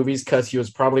these movies because he was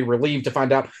probably relieved to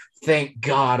find out, thank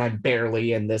God I'm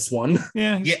barely in this one.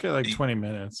 Yeah, he's got like 20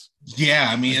 minutes. Yeah,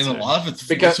 I mean, and a lot of it's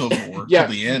voiceover work to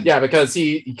the end. Yeah, because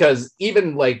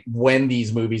even like when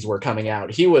these movies were coming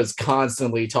out, he was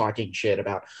constantly talking shit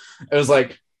about. It was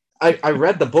like I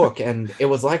read the book and it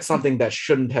was like something that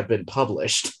shouldn't have been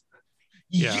published.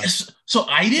 Yeah. Yes. So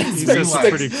I didn't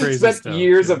realize spent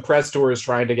years of press tours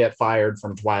trying to get fired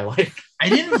from Twilight. I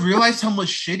didn't realize how much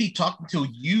shit he talked until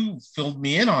you filled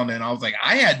me in on it. And I was like,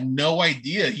 I had no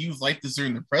idea he was like this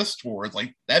during the press tours.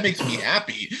 Like, that makes me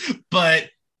happy. But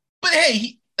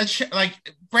hey, like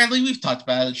Bradley, we've talked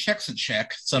about it. A check's a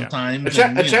check sometimes.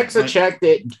 Yeah. A check's a check.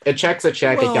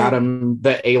 It got him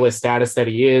the A-list status that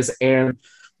he is. And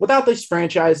without this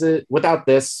franchise,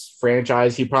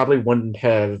 he probably wouldn't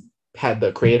have had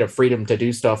the creative freedom to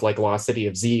do stuff like Lost City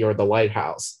of Z or The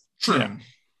Lighthouse. True. Yeah.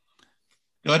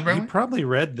 Go ahead, Bradley. He probably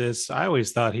read this. I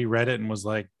always thought he read it and was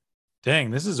like,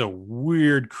 dang, this is a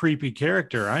weird, creepy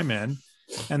character I'm in.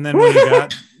 And then when he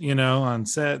got, on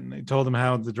set and they told him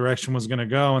how the direction was going to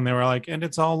go, and they were like, and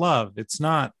it's all love. It's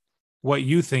not what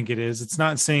you think it is. It's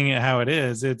not saying it how it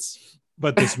is.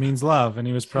 But this means love. And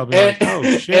he was probably like,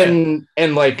 oh shit. And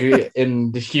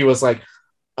he was like,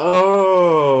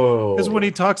 oh. Because when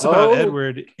he talks about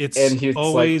Edward, it's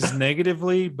always like,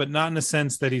 negatively, but not in a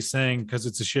sense that he's saying because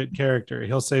it's a shit character.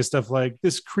 He'll say stuff like,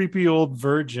 this creepy old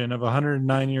virgin of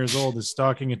 109 years old is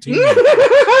stalking a teenager.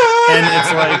 And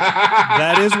it's like,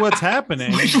 that is what's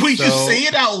happening. We just say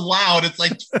it out loud. It's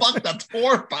like, fuck, that's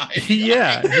horrifying.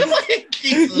 Yeah.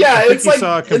 Yeah, it's like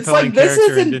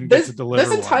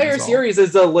this entire series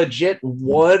is a legit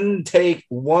one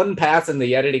pass in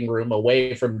the editing room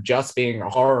away from just being a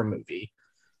horror movie.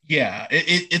 Yeah,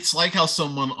 it's like how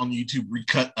someone on YouTube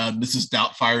recut Mrs.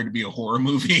 Doubtfire to be a horror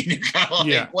movie. And you're kind of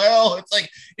like, well, it's like,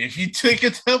 if you take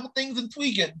a couple things and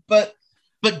tweak it. But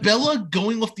Bella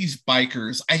going with these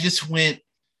bikers, I just went,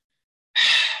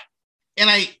 and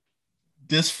I hate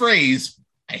this phrase.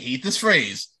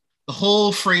 The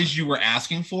whole phrase you were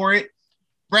asking for it.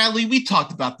 Bradley, we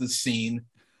talked about this scene.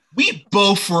 We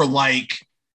both were like,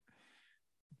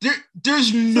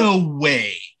 there's no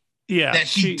way that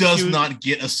he does not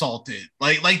get assaulted.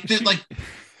 Like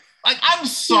I'm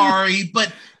sorry,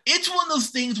 but it's one of those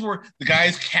things where the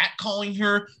guy's catcalling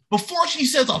her before she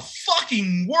says a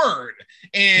fucking word.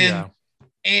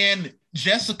 And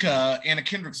Jessica, Anna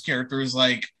Kendrick's character, is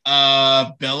like,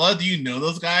 Bella, do you know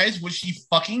those guys? Which she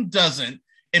fucking doesn't.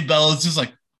 And Bella's just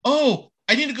like, oh,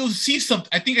 I need to go see something.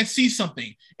 I think I see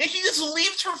something. And he just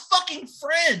leaves her fucking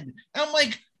friend. And I'm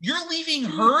like, you're leaving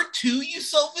her too, you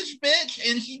selfish bitch?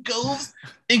 And he goes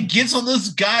and gets on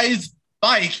this guy's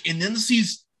bike and then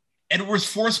sees Edward's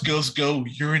Force Ghost go,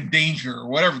 you're in danger, or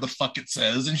whatever the fuck it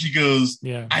says. And she goes,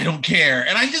 I don't care.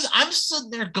 And I'm sitting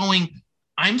there going,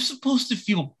 I'm supposed to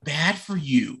feel bad for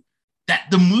you. That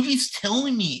the movie's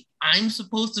telling me I'm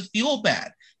supposed to feel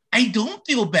bad. I don't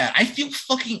feel bad. I feel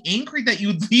fucking angry that you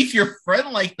would leave your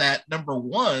friend like that, number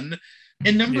one.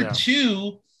 And number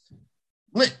two,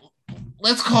 let's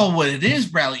call it what it is,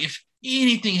 Bradley. If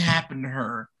anything happened to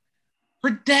her,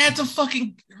 her dad's the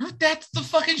fucking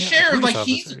sheriff. Like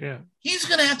he's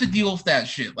gonna have to deal with that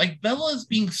shit. Like Bella is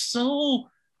being so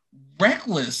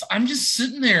reckless. I'm just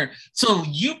sitting there. So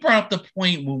you brought up the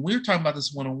point when we were talking about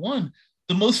this 101.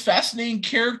 The most fascinating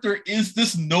character is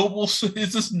this noble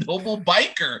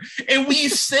biker. And when you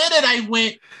said it, I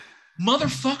went,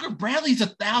 motherfucker, Bradley's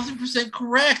 1,000%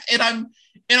 correct. And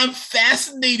I'm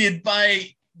fascinated by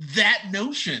that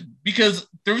notion because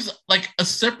there's like a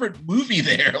separate movie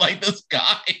there. Like this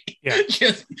guy,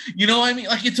 just, you know what I mean?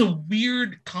 Like it's a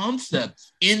weird concept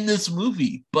in this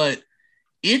movie, but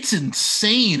it's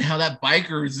insane how that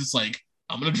biker is just like,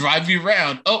 I'm going to drive you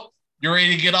around. Oh, you're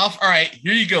ready to get off? All right,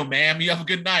 here you go, ma'am. You have a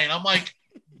good night. And I'm like,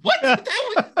 what?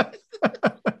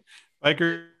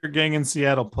 Biker gang in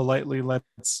Seattle politely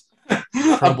lets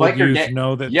troubled youth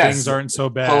know that things aren't so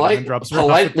bad. And drops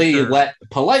politely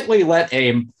let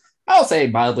a, I'll say,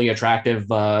 mildly attractive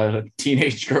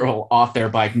teenage girl off their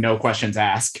bike, no questions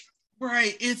asked.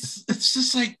 Right. It's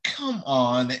just like, come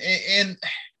on. And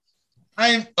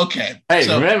I'm okay. Hey,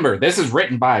 so, remember, this is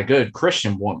written by a good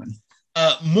Christian woman.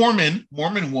 Mormon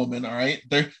woman, all right.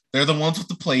 They're the ones with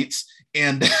the plates,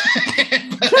 and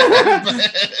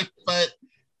but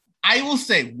I will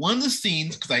say one of the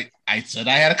scenes, because I said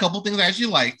I had a couple things I actually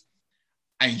liked.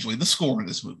 I enjoyed the score in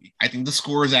this movie. I think the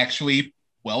score is actually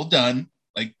well done.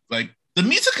 Like the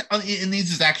music in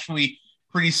these is actually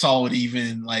pretty solid.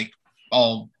 Even like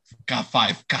there's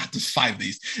 5 of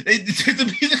these.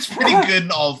 The music's pretty good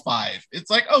in all 5. It's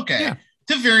like okay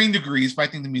to varying degrees, but I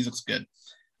think the music's good.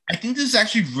 I think this is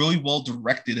actually really well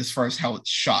directed as far as how it's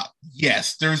shot.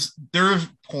 Yes, there are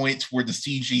points where the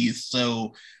CG is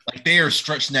so like they are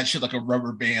stretching that shit like a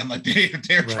rubber band. Like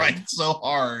they're trying so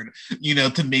hard,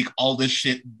 to make all this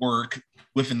shit work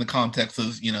within the context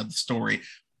of the story.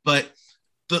 But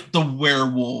the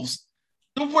werewolves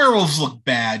look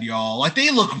bad, y'all. Like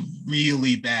they look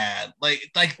really bad.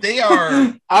 Like they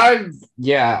are. I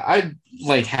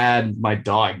like had my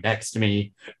dog next to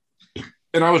me.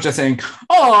 And I was just saying,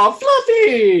 "Oh,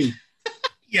 Fluffy!"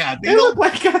 Yeah, they look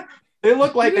like a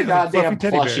goddamn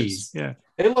plushies. Yeah,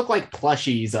 they look like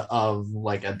plushies of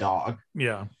like a dog.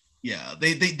 Yeah.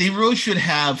 They really should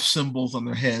have symbols on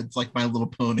their heads, like My Little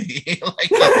Pony,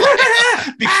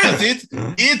 because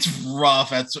it's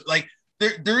rough. Like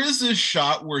there is this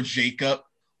shot where Jacob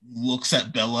looks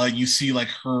at Bella, and you see like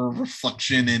her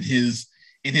reflection in his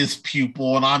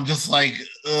pupil, and I'm just like,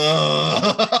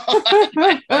 ugh.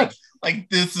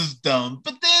 Like this is dumb.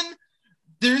 But then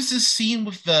there's this scene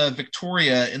with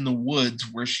Victoria in the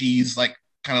woods where she's like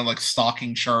kind of like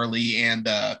stalking Charlie and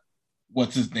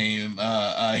what's his name?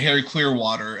 Harry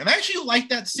Clearwater. And I actually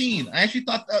liked that scene. I actually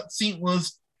thought that scene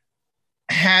was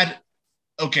had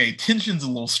tension's a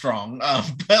little strong,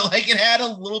 but like it had a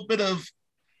little bit of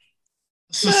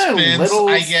suspense,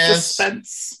 I guess.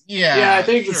 Suspense. Yeah, I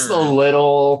think it's a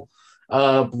little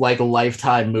like a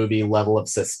Lifetime movie level of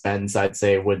suspense, I'd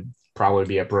say would probably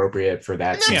be appropriate for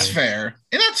that. And that's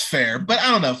fair. But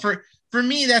I don't know. For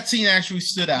me, that scene actually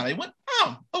stood out. I went,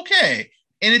 oh, okay.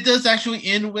 And it does actually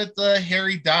end with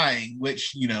Harry dying,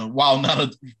 which, while not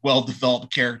a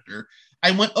well-developed character,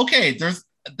 I went, okay,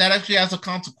 that actually has a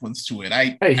consequence to it.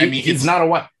 I mean, he's not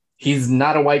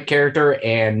a white character,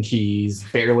 and he's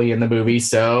barely in the movie,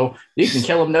 so you can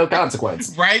kill him, no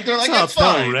consequence. Right? They're like, that's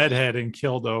fine. Redhead and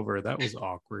killed over. That was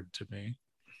awkward to me.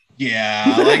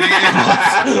 Yeah,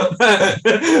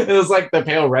 it was like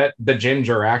the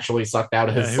ginger actually sucked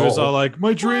out his soul. He was all like,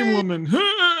 "My dream woman."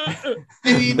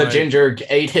 The ginger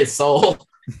ate his soul.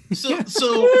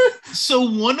 So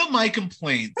one of my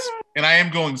complaints, and I am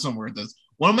going somewhere with this.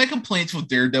 One of my complaints with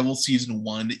Daredevil season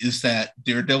 1 is that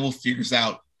Daredevil figures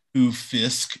out who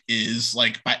Fisk is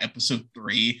like by episode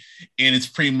 3, and it's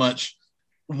pretty much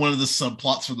one of the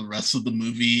subplots for the rest of the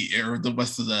movie or the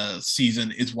rest of the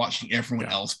season is watching everyone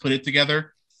else put it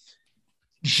together.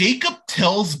 Jacob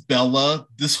tells Bella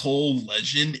this whole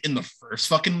legend in the first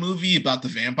fucking movie about the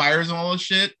vampires and all this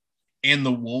shit and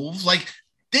the wolves. Like,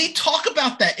 they talk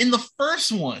about that in the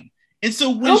first one. And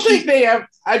so when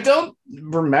I don't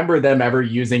remember them ever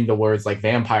using the words like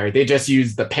vampire. They just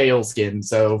use the pale skin.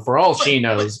 So for all she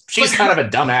knows, she's kind of a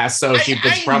dumbass. So she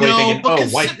was probably thinking,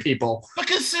 white people. But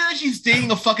considering she's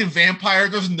dating a fucking vampire,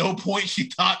 there's no point she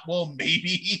thought, well,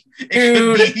 maybe.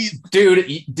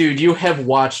 Dude, you have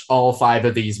watched all 5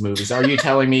 of these movies. Are you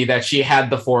telling me that she had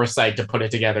the foresight to put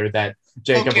it together that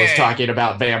Jacob was talking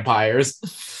about vampires?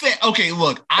 Okay,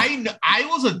 look, I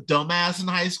was a dumbass in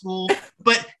high school,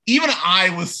 but even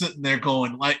I was sitting there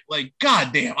going, like,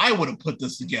 God damn, I would have put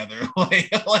this together. like,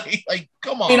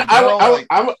 come on.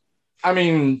 I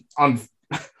mean,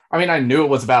 I knew it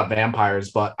was about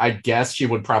vampires, but I guess she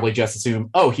would probably just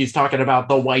assume, he's talking about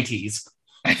the whiteys.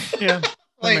 Yeah,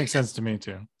 that makes sense to me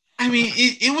too. I mean,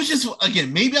 it was just,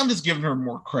 again, maybe I'm just giving her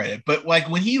more credit, but like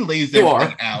when he lays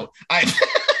everything out,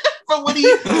 but when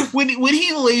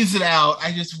he lays it out,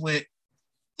 I just went,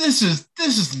 this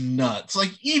is nuts.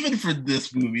 Like, even for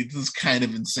this movie, this is kind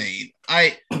of insane.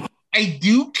 I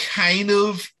do kind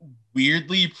of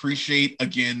weirdly appreciate,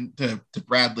 again, to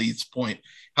Bradley's point,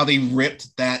 how they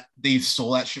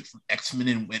stole that shit from X-Men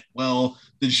and went, well,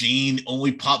 the gene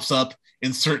only pops up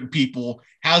in certain people.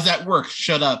 How's that work?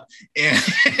 Shut up.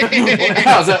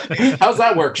 How's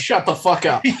that work? Shut the fuck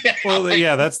up. Well,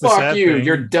 that's the fuck sad you. thing.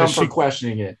 You're dumb for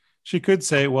questioning it. She could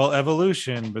say, well,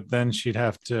 evolution, but then she'd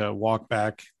have to walk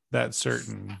back that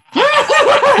certain.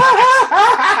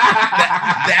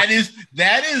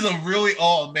 that is a really,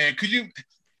 oh man, could you?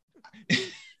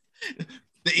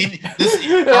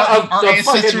 Our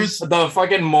ancestors, the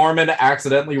fucking Mormon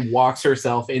accidentally walks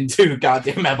herself into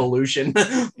goddamn evolution.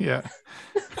 Yeah.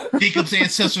 Jacob's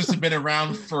ancestors have been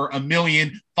around for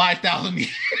 5,000 years.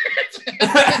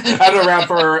 I've been around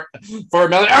for a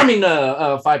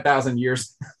million. 5,000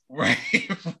 years.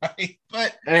 Right.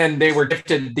 And they were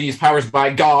gifted these powers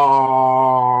by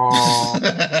God.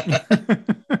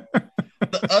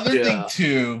 The other thing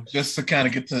too, just to kind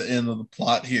of get to the end of the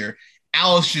plot here,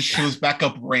 Alice just shows back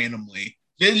up randomly.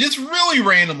 Just really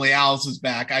randomly, Alice is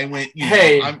back. I went,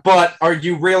 but are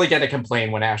you really going to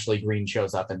complain when Ashley Greene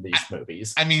shows up in these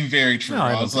movies? I mean, very true. No,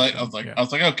 I was like,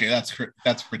 okay,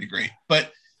 that's pretty great.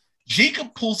 But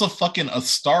Jacob pulls a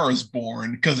Star is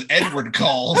Born because Edward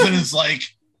calls and is like,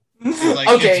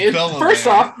 okay. First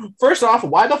off,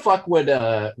 why the fuck would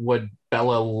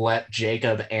Bella let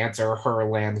Jacob answer her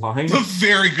landline?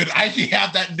 Very good. I actually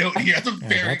have that note here.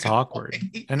 That's awkward.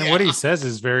 Point. And what he says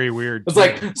is very weird. It's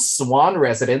like Swan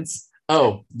residence.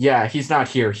 Oh yeah, he's not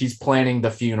here. He's planning the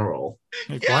funeral.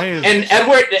 Like, why is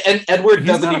Edward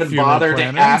doesn't even bother to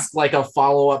ask like a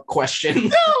follow-up question. No, not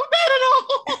at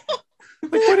all.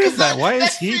 Like, what is that? Why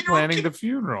is he planning the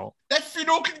funeral? That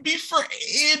funeral could be for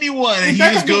anyone. And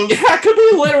that could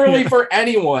be literally for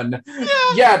anyone.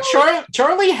 Yeah,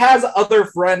 Charlie has other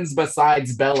friends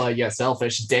besides Bella, you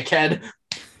selfish dickhead.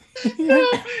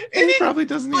 And he probably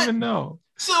doesn't even know.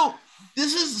 So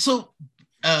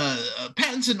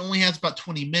Pattinson only has about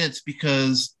 20 minutes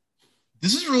because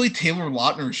this is really Taylor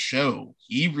Lautner's show.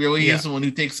 He really is the one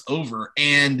who takes over.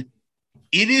 And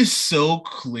it is so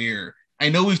clear. I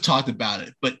know we've talked about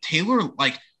it, but Taylor,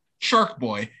 like Shark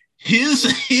Boy, his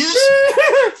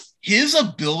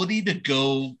ability to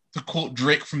go, to quote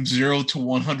Drake, from 0 to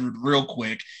 100 real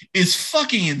quick is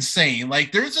fucking insane.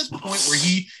 Like, there's this point where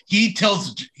he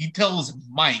tells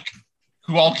Mike,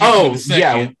 who I'll get to in a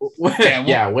second.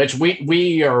 Which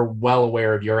we are well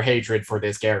aware of your hatred for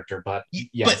this character, but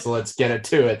so let's get it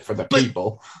to it for the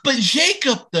people. But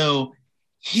Jacob, though,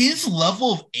 his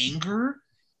level of anger,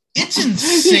 it's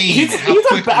insane. He's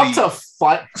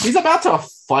about to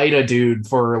fight a dude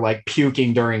for like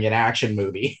puking during an action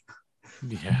movie.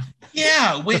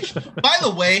 Yeah, which, by the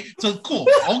way, so cool.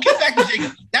 I'll get back to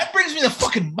Jacob. That brings me to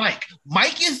fucking Mike.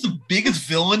 Mike is the biggest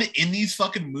villain in these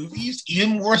fucking movies,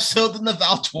 even more so than the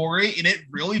Valtori, and it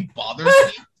really bothers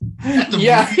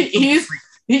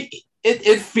me.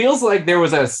 It feels like there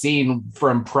was a scene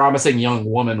from Promising Young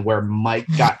Woman where Mike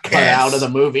got cut out of the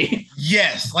movie.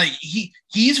 Yes, like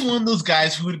he's one of those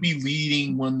guys who would be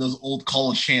leading one of those old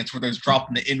college chants where there's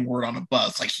dropping the N-word on a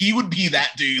bus. Like he would be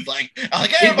that dude. Like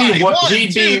everybody, 1, 2,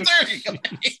 3.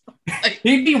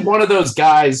 He'd be one of those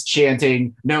guys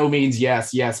chanting "No means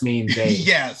yes, yes means a."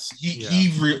 Yes,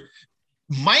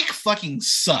 Mike fucking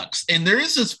sucks. And there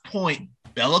is this point.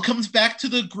 Bella comes back to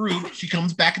the group. She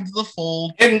comes back into the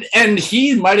fold. And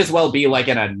he might as well be like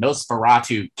in a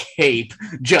Nosferatu cape,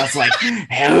 just like,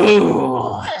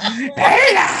 oh,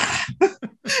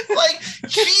 like,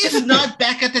 she's not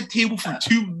back at the table for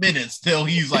 2 minutes till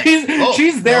he's like,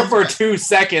 she's there for 2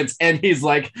 seconds, and he's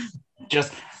like,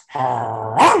 just,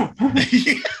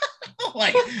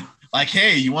 like,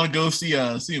 hey, you want to go see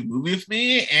a movie with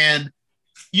me? And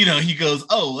he goes,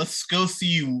 oh, let's go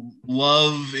see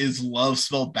Love is Love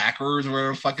spelled backwards or whatever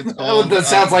the fuck it's called. That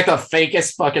sounds like the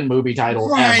fakest fucking movie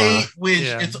title ever. Which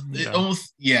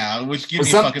which gives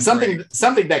me fucking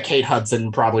something that Kate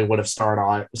Hudson probably would have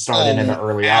started in the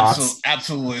early aughts.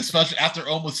 Absolutely, especially after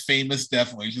Almost Famous.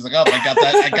 Definitely, she's like, oh, I got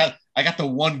that. I got the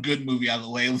one good movie out of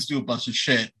the way. Let's do a bunch of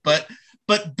shit. But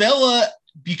Bella,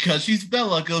 because she's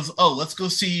Bella, goes, oh, let's go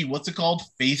see, what's it called?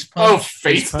 Face Punch? Oh,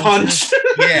 Face Punch.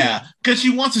 Yeah, because she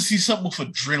wants to see something with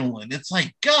adrenaline. It's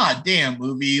like, god damn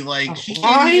movie. Like, she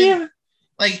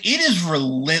like, it is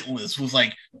relentless with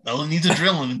like, Bella needs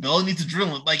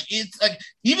adrenaline. Like, it's like,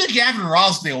 even Gavin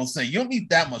Rossdale will say, you don't need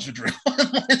that much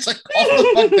adrenaline. It's like, calm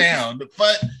the fuck down.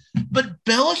 But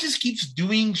Bella just keeps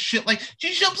doing shit. Like,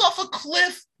 she jumps off a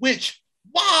cliff, which,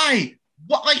 why?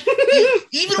 What? Like,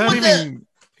 even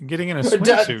getting in a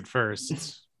swimsuit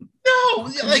first.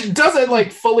 No, like, doesn't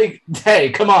like fully.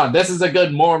 Hey, come on! This is a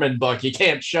good Mormon book. You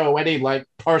can't show any like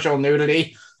partial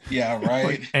nudity. Yeah, right.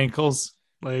 Like ankles,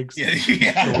 legs,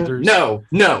 shoulders. No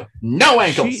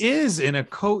ankles. She is in a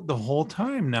coat the whole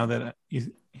time. Now that,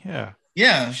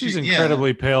 she's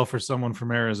incredibly pale for someone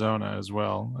from Arizona as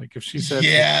well. Like if she said,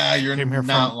 you're came here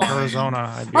not from lying.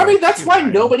 Arizona. That's why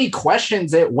nobody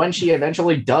questions it when she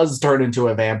eventually does turn into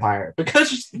a vampire, because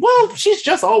she's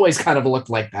just always kind of looked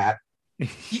like that.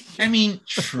 I mean,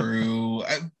 true,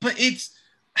 but it's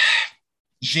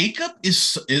Jacob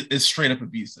is straight up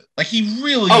abusive. Like he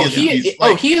really is.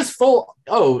 He is full.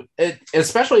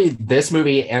 Especially this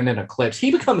movie and in Eclipse, he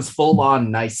becomes full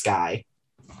on nice guy.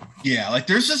 Yeah, like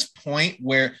there's this point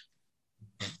where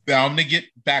now I'm gonna get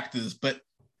back to this, but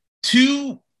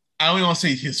I don't want to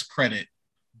say his credit.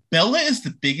 Bella is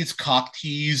the biggest cock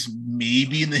tease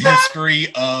maybe in the history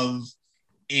of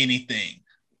anything.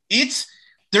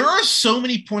 There are so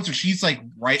many points where she's like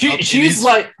she is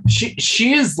like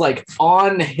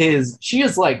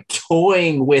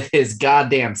toying with his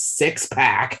goddamn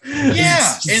 6-pack. Yeah,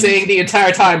 saying the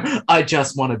entire time, I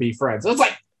just want to be friends. It's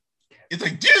like,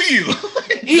 do you?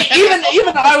 even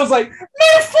I was like,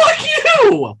 man, fuck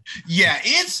you. Yeah,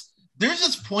 there's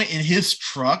this point in his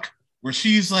truck where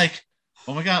she's like,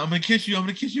 oh my god, I'm gonna kiss you, and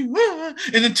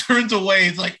then turns away.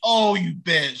 It's like, oh, you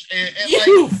bitch. And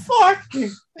you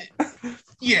fucking.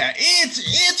 Yeah,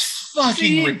 it's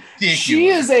fucking ridiculous. She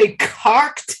is a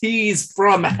cock tease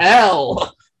from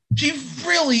hell. She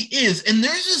really is. And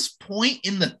there's this point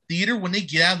in the theater when they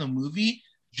get out of the movie,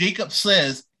 Jacob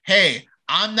says, hey,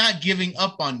 I'm not giving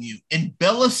up on you. And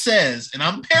Bella says, and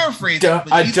I'm paraphrasing,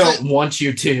 I don't want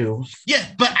you to. Yeah,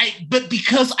 but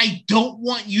because I don't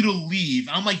want you to leave.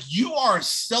 I'm like, you are a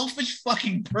selfish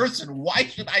fucking person. Why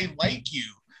should I like you?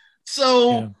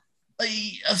 So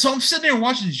I'm sitting there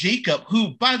watching Jacob,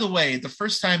 who, by the way, the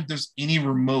first time there's any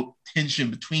remote tension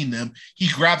between them, he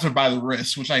grabs her by the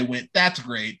wrist, which I went, that's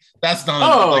great. That's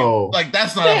not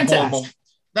that's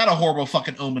not a horrible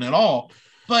fucking omen at all.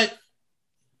 But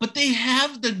they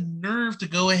have the nerve to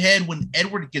go ahead when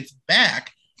Edward gets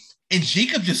back, and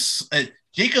Jacob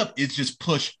is just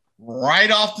pushed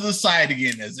right off to the side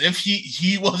again, as if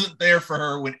he wasn't there for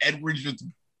her when Edward just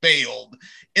bailed.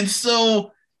 And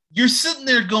so you're sitting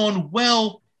there going,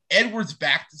 well, Edward's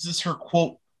back. This is her,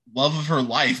 quote, love of her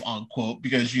life, unquote,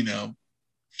 because,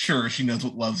 sure, she knows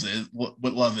what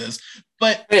what love is.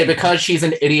 But hey, because she's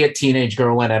an idiot teenage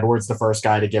girl and Edward's the first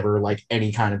guy to give her like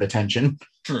any kind of attention.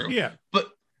 True. Yeah. But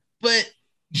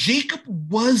Jacob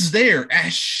was there,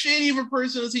 as shitty of a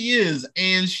person as he is,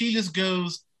 and she just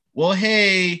goes, "Well,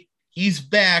 hey, he's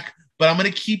back, but I'm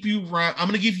gonna keep you around. I'm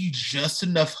gonna give you just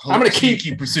enough hope. I'm gonna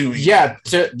keep pursuing." Yeah,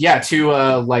 to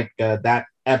that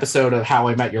episode of How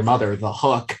I Met Your Mother, The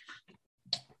Hook.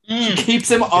 She keeps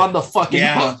him on the fucking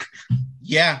hook.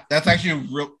 Yeah, that's actually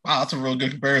that's a real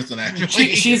good comparison.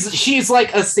 Actually, she's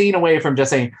like a scene away from just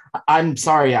saying, "I'm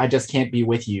sorry, I just can't be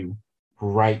with you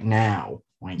right now."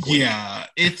 Yeah,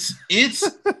 it's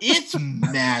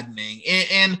maddening.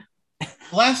 And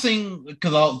last thing,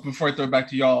 before I throw it back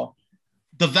to y'all,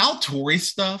 the Valtori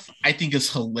stuff I think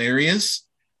is hilarious.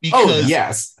 Because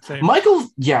yes,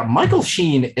 Michael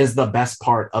Sheen is the best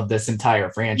part of this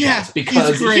entire franchise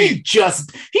because he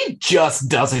just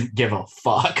doesn't give a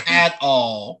fuck at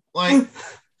all. Like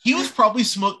he was probably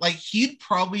he'd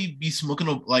probably be smoking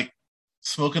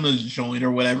a joint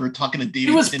or whatever, talking to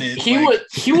David Tennant. He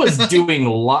was doing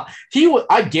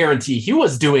I guarantee he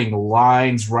was doing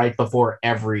lines right before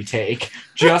every take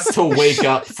just to wake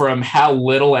up from how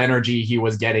little energy he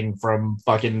was getting from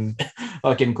fucking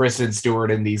Kristen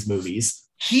Stewart in these movies.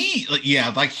 They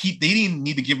didn't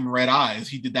need to give him red eyes.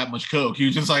 He did that much coke. He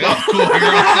was just like, "Oh, cool,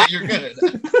 you're all set, you're good."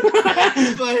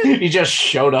 But he just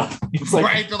showed up. He's like,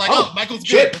 right? They're like, "Oh, Michael's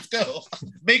good. Let's go."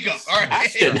 Makeup, all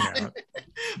right.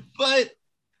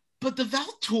 But the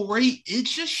Valtori, it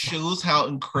just shows how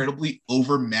incredibly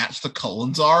overmatched the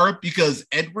Cullens are because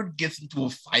Edward gets into a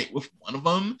fight with one of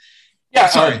them. Yeah,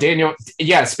 sorry, Daniel.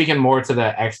 Yeah, speaking more to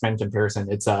the X-Men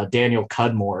comparison, it's Daniel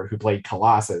Cudmore who played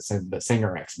Colossus in the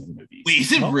Singer X-Men movies. Wait,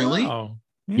 is it really? Wow.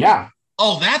 Yeah.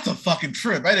 Oh, that's a fucking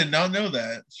trip. I did not know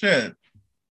that. Shit.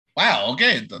 Wow.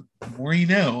 Okay. The more you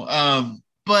know.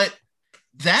 But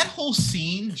that whole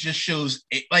scene just shows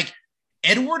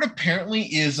Edward apparently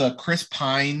is Chris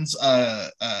Pine's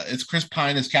it's Chris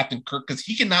Pine as Captain Kirk because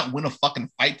he cannot win a fucking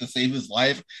fight to save his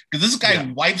life because this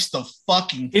guy wipes the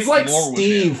fucking He's like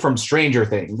Steve from Stranger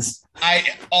Things.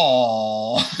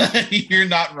 You're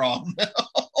not wrong.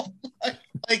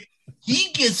 like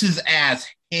he gets his ass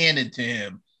handed to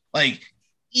him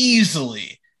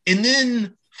easily, and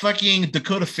then fucking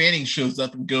Dakota Fanning shows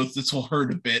up and goes, "This will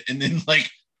hurt a bit," and then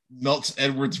melts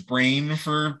Edward's brain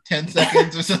for 10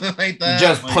 seconds or something like that.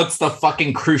 Just puts the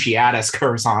fucking Cruciatus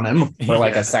curse on him for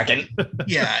a second.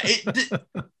 Yeah.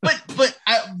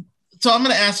 So I'm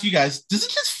going to ask you guys, does it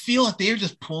just feel like they're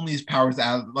just pulling these powers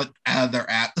out of their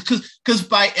ass? Because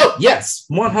yes,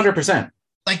 100%.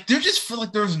 They just feel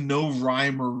like there's no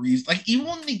rhyme or reason. Even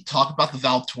when they talk about the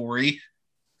Valtori,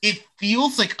 it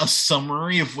feels like a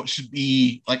summary of what should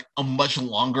be a much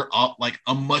longer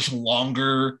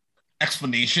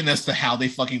explanation as to how they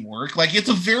fucking work. It's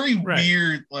a very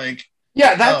weird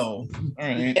that's all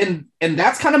right. And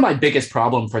that's kind of my biggest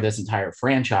problem for this entire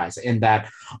franchise, in that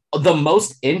the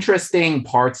most interesting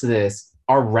parts of this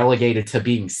are relegated to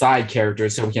being side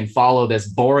characters so we can follow this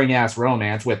boring ass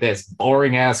romance with this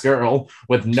boring ass girl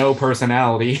with no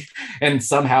personality, and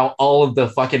somehow all of the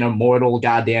fucking immortal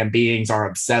goddamn beings are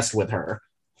obsessed with her.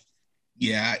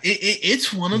 Yeah,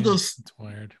 it's one of those. It's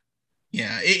weird.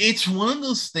 Yeah, it's one of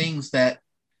those things that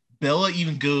Bella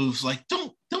even goes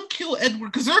don't kill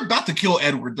Edward, because they're about to kill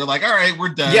Edward. They're like, all right, we're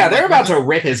done. Yeah, they're about to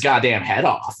rip his goddamn head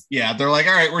off. Yeah, they're like,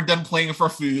 all right, we're done playing for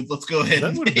food. Let's go ahead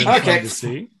and take fun to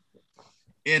see.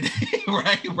 And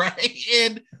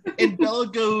right. And Bella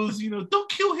goes, don't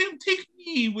kill him, take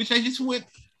me, which I just went.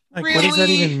 Really? What does that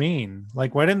even mean? Why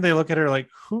didn't they look at her like,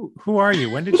 who are you?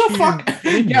 When did she fuck?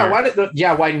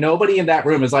 Why nobody in that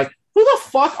room is like, who the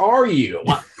fuck are you?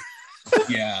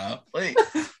 Yeah,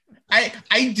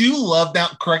 I do love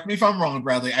that. Correct me if I'm wrong,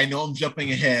 Bradley. I know I'm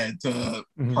jumping ahead to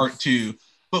part 2,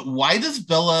 but why does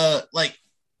Bella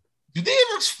do they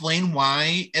ever explain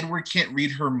why Edward can't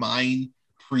read her mind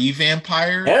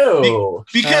pre-vampire? No,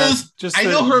 because I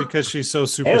know her because she's so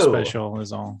super special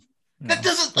is all. That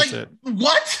doesn't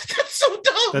what? That's so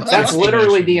dumb. That's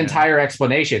literally the entire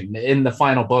explanation in the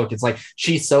final book. It's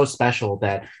she's so special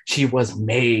that she was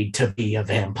made to be a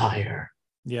vampire.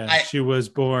 Yeah, she was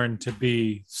born to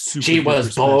be super. She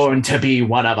was born to be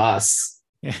one of us.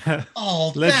 Yeah.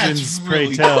 Oh, legends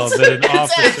really tell that an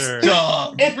officer.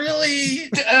 It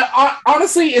really.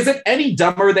 Honestly, is it any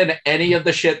dumber than any of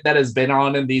the shit that has been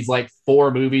on in these 4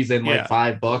 movies in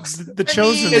 5 books? The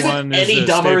Chosen One is any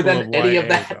dumber than any of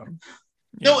that.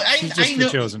 No, she's just I know.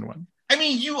 The Chosen One. I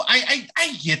mean,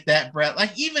 I get that, Brett.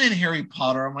 Like, even in Harry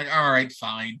Potter, I'm like, all right,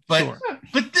 fine. But Sure.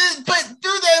 but there's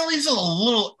at least a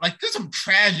little, like, there's some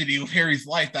tragedy with Harry's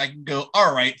life that I can go,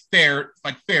 all right, fair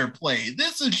play.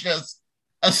 This is just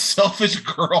a selfish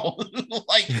girl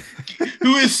like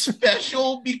who is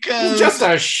special because just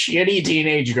a shitty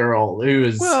teenage girl who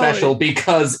is special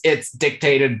because it's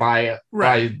dictated by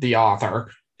the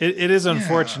author. It is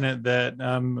unfortunate that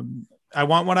I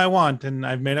want what I want and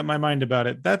I've made up my mind about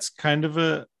it. That's kind of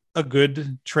a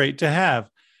good trait to have,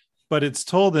 but it's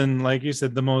told in, like you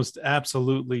said, the most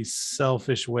absolutely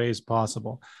selfish ways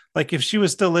possible. Like if she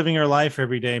was still living her life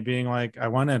every day being like, I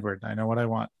want Edward, I know what I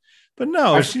want. But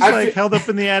no, she's held up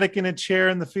in the attic in a chair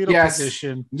in the fetal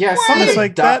position. Yeah, it's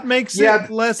like that makes it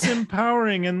less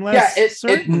empowering and less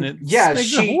certain.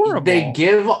 Horrible.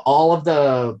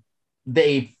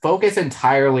 They focus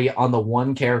entirely on the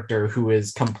one character who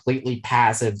is completely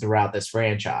passive throughout this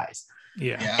franchise.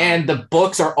 Yeah. And the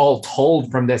books are all told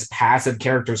from this passive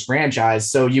character's franchise,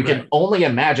 so you can only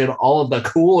imagine all of the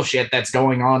cool shit that's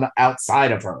going on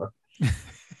outside of her.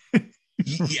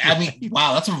 Yeah, I mean,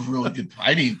 wow, that's a really good.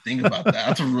 I didn't even think about that.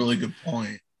 That's a really good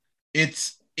point.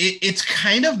 It's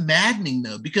kind of maddening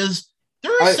though, because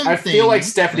there is something. I feel like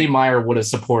Stephanie Meyer would have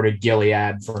supported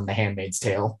Gilead from The Handmaid's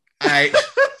Tale.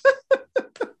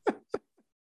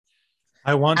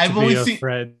 I want to be a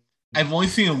Fred. I've only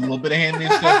seen a little bit of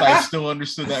Handmaid's Tale, but I still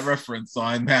understood that reference, so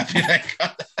I'm happy that I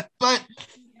got that. But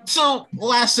so,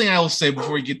 last thing I will say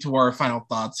before we get to our final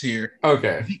thoughts here.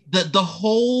 Okay. The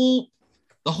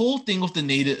whole thing with the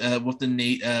natives,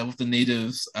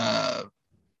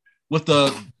 with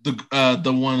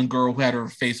the one girl who had her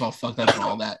face all fucked up and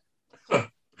all that.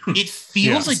 It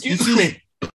feels like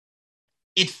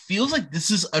this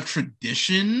is a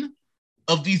tradition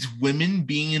of these women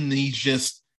being in these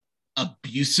just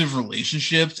abusive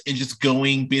relationships and just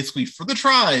going basically for the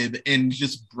tribe and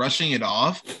just brushing it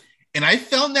off. And I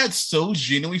found that so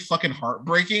genuinely fucking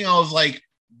heartbreaking. I was like,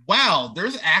 wow,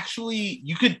 there's actually,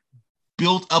 you could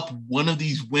build up one of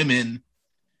these women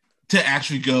to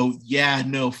actually go, yeah,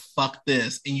 no, fuck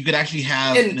this. And you could actually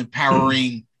have an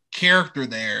empowering character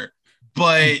there.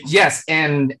 But yes,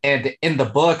 and in the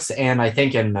books, and I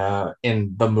think in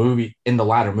the movie, in the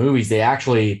latter movies, they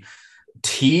actually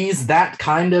tease that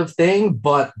kind of thing,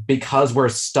 but because we're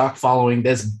stuck following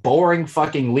this boring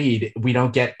fucking lead, we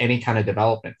don't get any kind of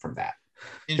development from that.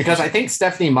 Because I think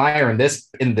Stephanie Meyer in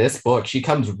this book, she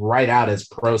comes right out as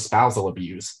pro spousal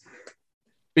abuse.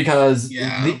 Because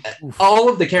all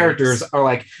of the characters are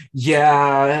like,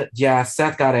 yeah,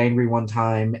 Seth got angry one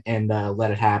time and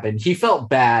let it happen. He felt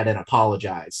bad and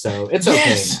apologized, so it's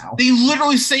okay now. They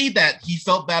literally say that he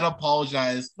felt bad,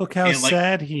 apologized. Look how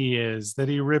sad he is that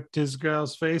he ripped his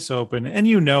girl's face open, and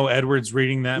Edward's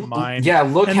reading that mind. Yeah,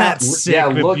 look and how that sick,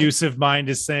 abusive mind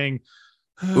is saying,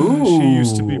 "Ooh, she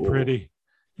used to be pretty."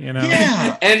 You know,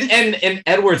 and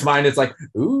Edward's mind is like,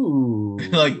 ooh,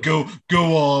 like go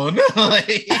on.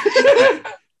 Like,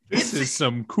 this is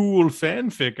some cool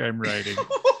fanfic I'm writing.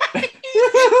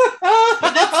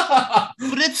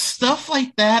 but it's stuff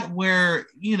like that where,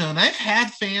 you know, and I've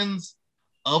had fans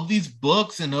of these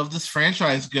books and of this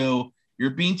franchise go, you're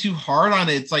being too hard on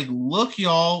it. It's like, look,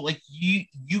 y'all, like you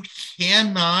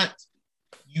cannot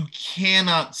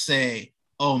say,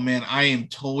 oh man, I am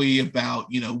totally about,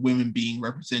 you know, women being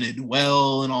represented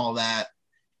well and all that.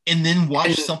 And then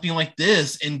watch something like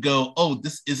this and go, oh,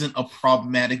 this isn't a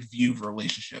problematic view of a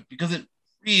relationship, because it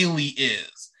really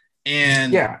is.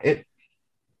 And go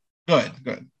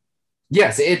ahead.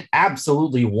 Yes, it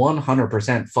absolutely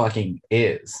 100% fucking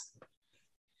is.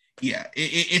 Yeah,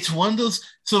 it's one of those.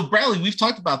 So Bradley, we've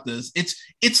talked about this.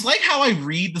 It's like how I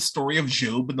read the story of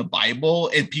Job in the Bible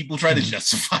and people try to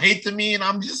justify it to me, and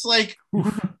I'm just like,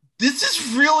 this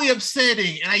is really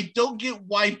upsetting, and I don't get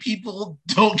why people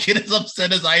don't get as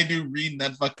upset as I do reading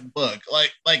that fucking book.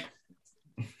 Like,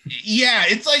 yeah,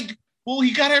 it's like, well,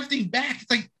 he got everything back. It's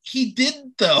like, he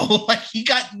didn't though. Like, he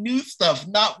got new stuff,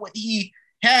 not what he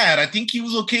had. I think he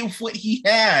was okay with what he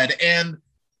had, and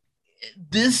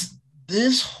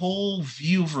this whole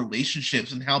view of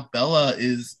relationships and how Bella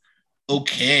is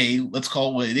okay, let's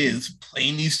call it what it is,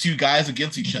 playing these two guys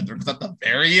against each other. Because at the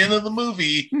very end of the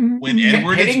movie, when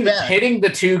Edward is back, hitting the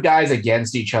two guys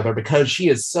against each other because she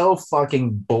is so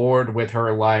fucking bored with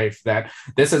her life that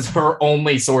this is her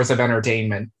only source of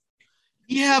entertainment.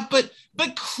 Yeah, but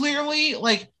clearly,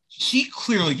 like, she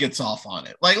clearly gets off on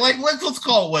it. Like let's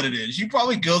call it what it is. She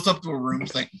probably goes up to a room,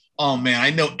 it's like, oh man, I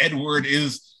know Edward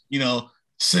is, you know,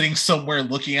 sitting somewhere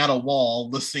looking at a wall,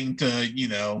 listening to, you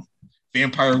know,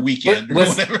 Vampire Weekend or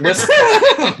whatever.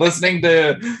 Listening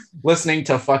to listening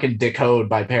to fucking Decode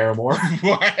by Paramore.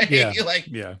 Right? Yeah. Like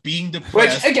Yeah. being Which,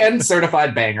 depressed. again,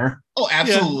 certified banger. Oh,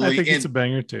 absolutely. Yeah, I think it's a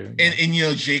banger too. Yeah.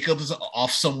 And Jacob's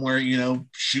off somewhere,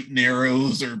 shooting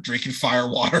arrows or drinking fire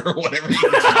water or whatever he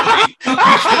was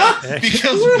doing.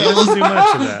 because He Bella's doesn't do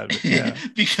much of that. But yeah.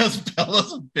 because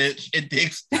Bella's a bitch and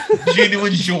takes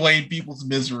genuine joy in people's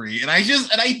misery. And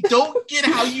I don't get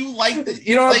how you like it.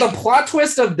 You know what? The plot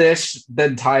twist of the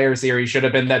entire series should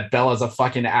have been that Bella's a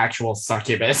fucking actual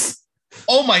succubus.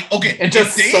 Oh my, okay. And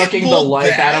just sucking the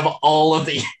life out of all of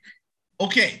the...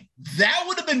 Okay, that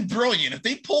would have been brilliant. If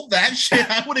they pulled that shit,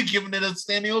 I would have given it a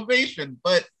standing ovation.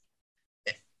 But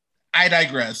I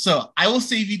digress. So I will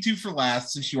save you two for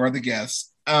last since you are the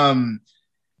guest.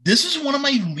 This is one of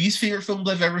my least favorite films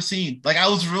I've ever seen. Like, I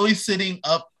was really sitting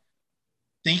up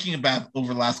thinking about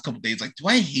over the last couple of days, like, do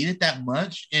I hate it that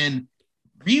much? And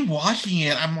rewatching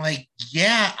it, I'm like,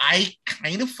 yeah, I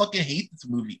kind of fucking hate this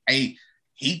movie. I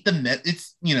hate the net.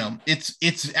 It's,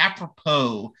 it's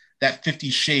apropos that 50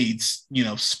 Shades,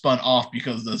 spun off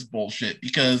because of this bullshit.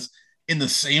 Because in the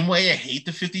same way I hate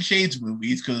the 50 Shades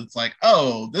movies, because it's like,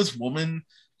 oh, this woman,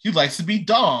 she likes to be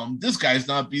dom. This guy's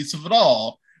not abusive at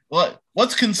all.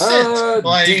 What's consent?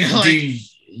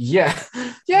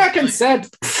 Yeah, consent.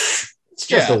 It's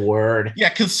just a word. Yeah,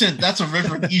 consent. That's a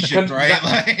river in Egypt, right?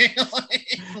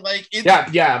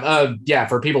 Yeah.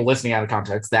 For people listening out of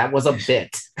context, that was a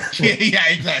bit. yeah,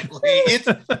 exactly.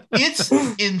 It's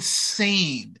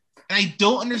insane. And I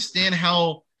don't understand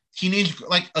how teenage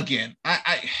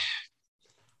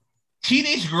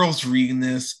girls reading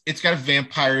this, it's got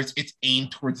vampires, it's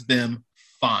aimed towards them,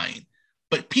 fine.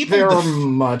 But people, there are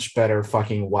much better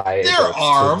fucking YA. There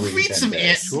are. Read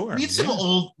some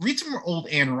old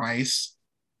Anne Rice.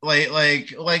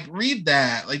 Like read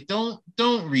that. Like don't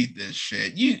read this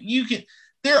shit. You can.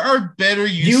 There are better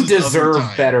uses. You deserve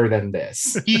better than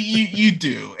this. You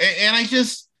do, and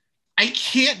I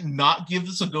can't not give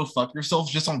this a go fuck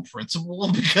yourself just on principle,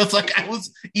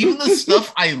 because even the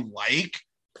stuff I like,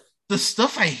 the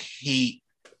stuff I hate,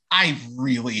 I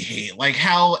really hate. Like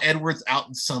how Edward's out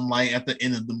in sunlight at the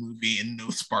end of the movie and no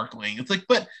sparkling. It's like,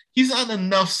 but he's not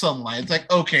enough sunlight. It's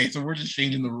like, okay, so we're just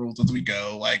changing the rules as we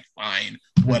go. Like, fine,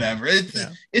 whatever.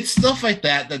 It's stuff like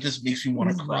that just makes me want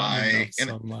to cry.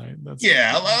 Sunlight. But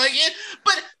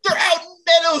they're out in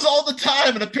meadows all the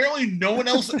time, and apparently no one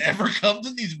else ever comes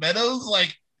in these meadows.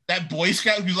 Like that Boy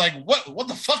Scout who's like, what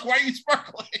the fuck? Why are you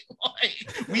sparkling?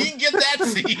 Like, we didn't get that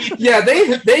scene. Yeah,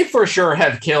 they for sure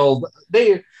have killed.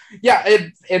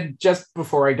 And just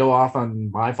before I go off on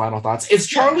my final thoughts, is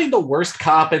Charlie the worst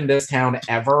cop in this town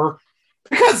ever?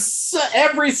 Because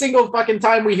every single fucking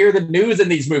time we hear the news in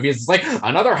these movies, it's like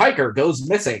another hiker goes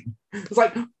missing. It's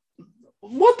like,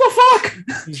 what the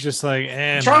fuck? He's just like,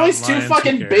 Charlie's too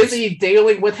fucking busy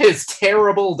dealing with his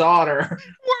terrible daughter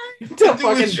to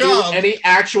fucking do any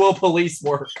actual police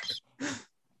work.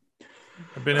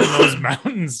 I've been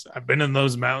in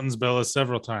those mountains, Bella,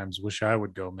 several times. Wish I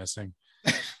would go missing.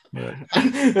 But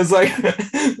it's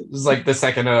like the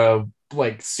second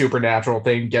supernatural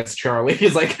thing gets Charlie.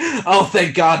 He's like, oh,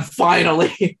 thank God,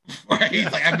 finally. Right?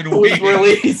 Like, I've been waiting.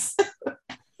 Release.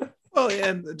 Well,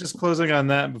 and just closing on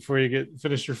that before you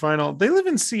finish your final, they live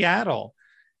in Seattle.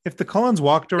 If the Cullens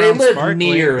walked around, they live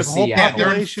near the whole Seattle.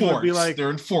 population would be like, they're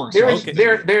in Forks. They're like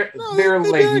near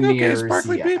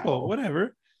sparkly Seattle. people,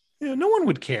 whatever. No one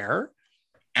would care.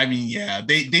 I mean, yeah,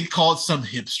 they'd call it some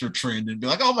hipster trend and be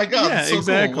like, "Oh my god, yeah, that's so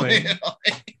exactly." Cool.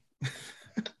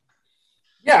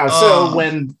 Yeah, so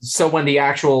when the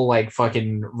actual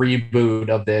fucking reboot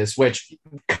of this, which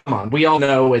come on, we all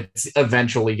know it's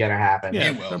eventually gonna happen.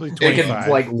 Yeah, probably they can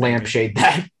lampshade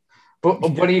that. But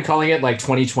what are you calling it?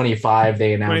 2025?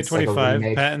 They announced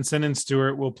 2025. Pattinson and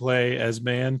Stewart will play Esme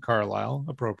and Carlisle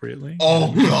appropriately.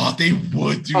 Oh god, they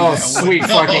would do that. Oh sweet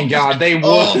fucking god, they would.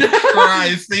 Oh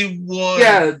Christ, they would.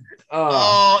 Yeah.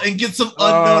 And get some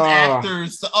unknown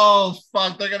actors. Oh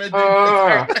fuck, they're gonna do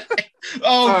this.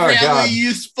 Bradley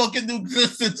used fucking new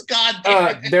existence. God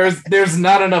damn it. There's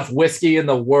not enough whiskey in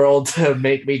the world to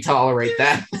make me tolerate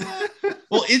that.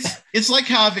 Well, it's like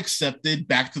how I've accepted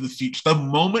Back to the Future. The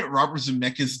moment Robert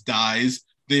Zemeckis dies,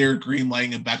 they're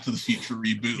greenlighting a Back to the Future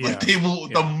reboot. Yeah. Like they will,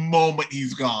 the moment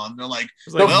he's gone, they're like,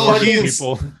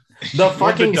 the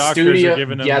fucking studio,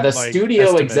 the studio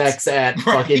estimates. Execs at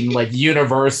fucking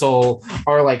Universal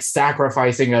are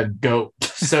sacrificing a goat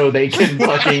so they can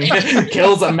fucking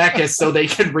kill Zemeckis so they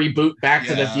can reboot Back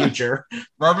to the Future.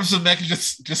 Robert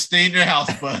Zemeckis, just stay in your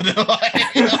house, bud.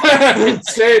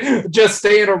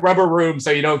 stay in a rubber room so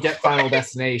you don't get Final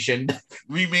Destination.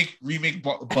 Remake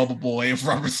Bubble Boy of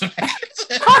Robert Zemeckis.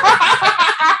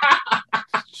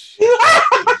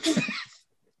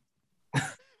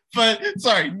 but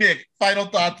sorry, Nick. Final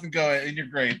thoughts and go ahead. And you're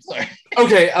great. Sorry.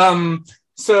 Okay.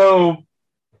 So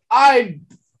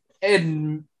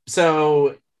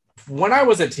when I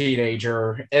was a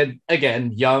teenager, and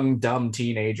again, young, dumb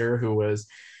teenager who was,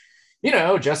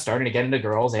 just starting to get into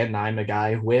girls, and I'm a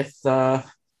guy with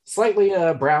slightly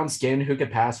brown skin who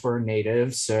could pass for a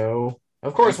native. So,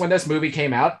 of course, when this movie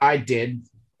came out, I did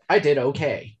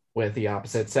okay with the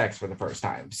opposite sex for the first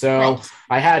time. So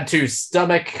I had to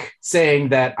stomach saying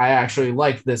that I actually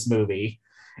liked this movie.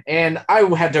 And I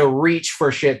had to reach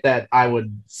for shit that I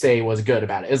would say was good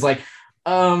about it. It's like,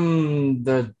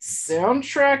 the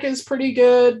soundtrack is pretty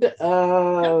good,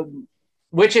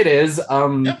 which it is.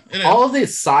 It is. All of the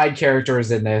side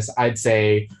characters in this, I'd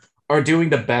say, are doing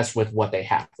the best with what they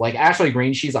have. Like Ashley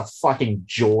Greene, she's a fucking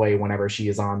joy whenever she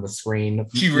is on the screen.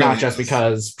 She really not just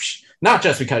because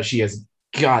she is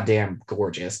goddamn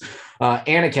gorgeous.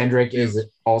 Anna Kendrick is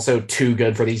also too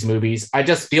good for these movies. I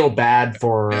just feel bad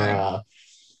for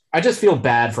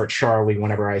Charlie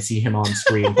whenever I see him on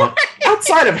screen. But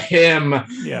outside of him,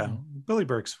 yeah, Billy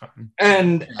Burke's fun.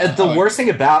 And the worst thing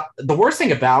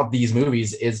about these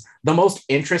movies is the most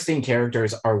interesting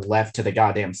characters are left to the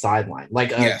goddamn sideline.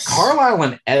 Like Carlisle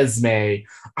and Esme,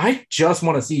 I just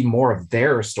want to see more of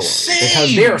their story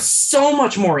because they are so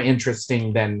much more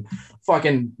interesting than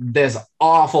fucking this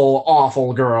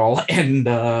awful girl and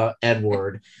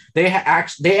Edward. They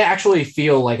actually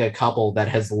feel like a couple that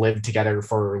has lived together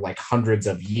for like hundreds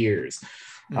of years.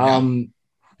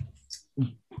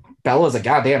 Bella's a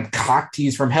goddamn cock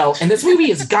tease from hell, and this movie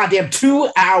is goddamn 2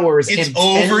 hours it's and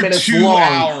 10 over minutes 2 long.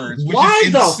 hours, which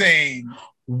is insane.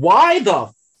 Why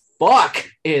the fuck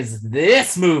is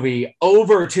this movie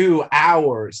over 2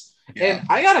 hours? Yeah. And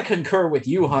I gotta concur with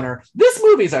you, Hunter. This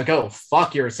movie's a go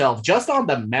fuck yourself just on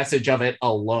the message of it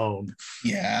alone.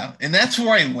 Yeah, and that's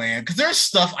where I land because there's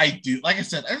stuff I do. Like I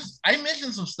said, I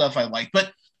mentioned some stuff I like,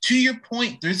 but to your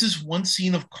point, there's this one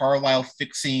scene of Carlisle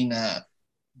fixing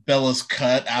Bella's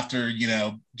cut after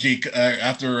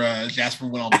Jasper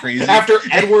went all crazy. After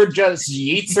Edward just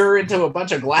yeets her into a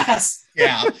bunch of glass.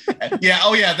 Yeah.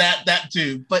 Oh yeah, that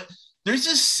too. But there's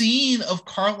this scene of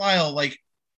Carlisle like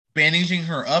bandaging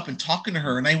her up and talking to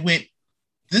her, and I went,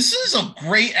 "This is a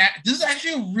great act. This is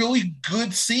actually a really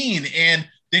good scene." And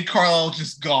then Carlisle's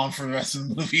just gone for the rest of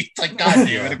the movie. It's like, God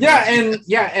damn it.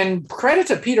 And credit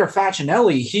to Peter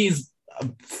Facinelli. He's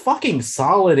fucking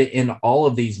solid in all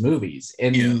of these movies.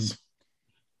 And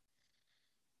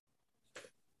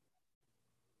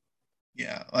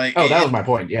that was my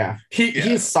point. Yeah.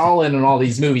 He's solid in all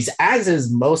these movies, as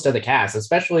is most of the cast,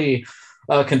 especially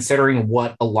considering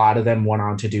what a lot of them went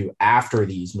on to do after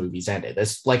these movies ended.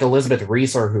 This, like Elizabeth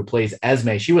Reeser, who plays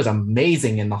Esme, she was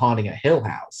amazing in The Haunting of Hill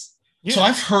House. Yeah. So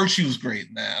I've heard she was great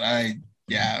in that. I'm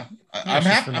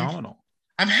happy. Phenomenal.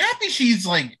 I'm happy she's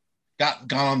like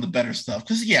gone on to better stuff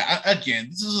because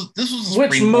this was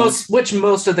which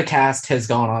most of the cast has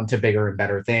gone on to bigger and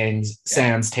better things.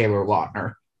 Sans Taylor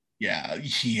Lautner. Yeah.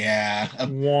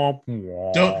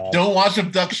 Don't watch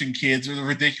Abduction, kids, or The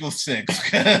Ridiculous Six.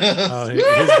 His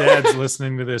dad's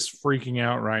listening to this, freaking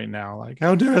out right now. Like,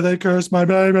 how dare they curse my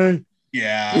baby?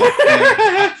 Yeah.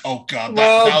 Oh God.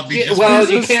 That would be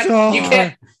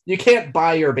you can't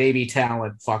buy your baby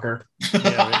talent, fucker.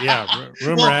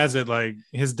 Rumor has it like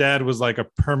his dad was like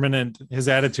his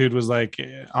attitude was like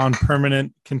on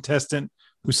permanent contestant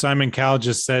who Simon Cowell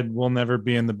just said will never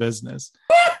be in the business.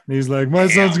 And he's like, my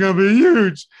son's gonna be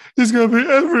huge. He's gonna be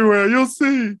everywhere. You'll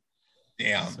see.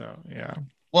 Damn. So yeah.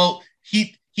 Well,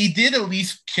 he did at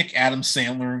least kick Adam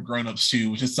Sandler in Grown Ups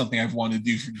 2, which is something I've wanted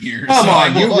to do for years. Come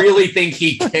on, you really think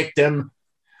he kicked him?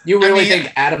 You really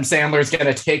think Adam Sandler's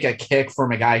going to take a kick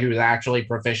from a guy who's actually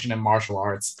proficient in martial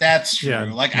arts? That's true.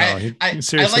 Yeah, he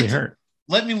seriously hurt.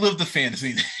 Let me live the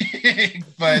fantasy.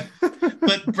 but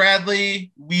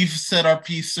Bradley, we've said our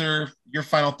piece, sir. Your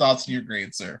final thoughts and your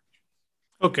grade, sir.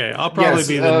 Okay, I'll probably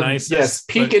be the nicest.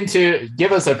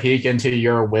 Give us a peek into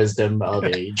your wisdom of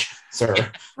age,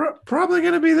 sir. Probably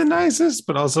going to be the nicest,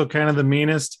 but also kind of the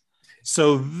meanest.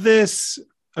 So this,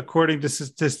 according to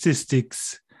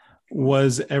statistics,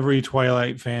 was every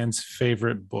Twilight fan's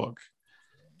favorite book.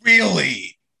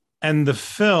 Really? And the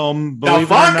film,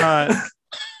 believe it or not,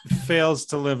 fails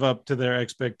to live up to their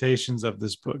expectations of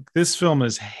this book. This film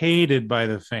is hated by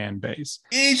the fan base.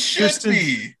 It should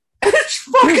be.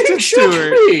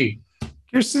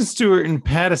 Kirsten Stewart and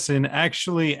Pattison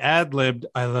actually ad-libbed,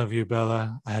 I love you,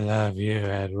 Bella. I love you,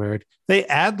 Edward. They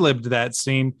ad-libbed that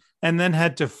scene and then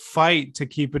had to fight to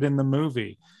keep it in the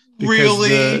movie.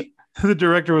 Really? The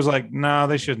director was like, no,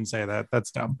 they shouldn't say that.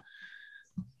 That's dumb.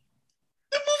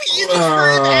 The movie Jesus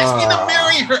Christ, asking to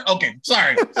marry her. Okay,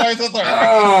 sorry.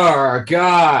 Oh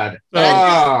God.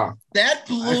 That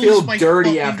blows I feel my dirty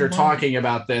fucking after mind. talking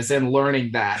about this and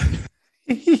learning that.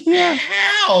 Yeah.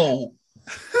 How?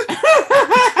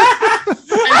 I wish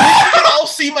you could all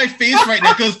see my face right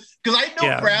now because I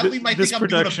know Bradley might this think I'm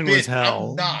doing a production bit. was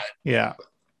hell. I'm not. Yeah.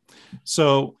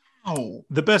 So Oh.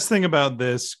 the best thing about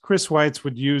this, Chris Weitz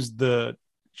would use the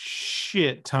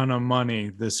shit ton of money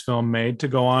this film made to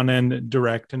go on and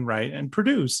direct and write and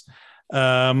produce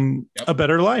A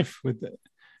Better Life with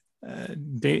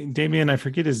Damien. I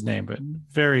forget his name, but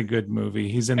very good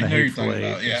movie. He's in The Hateful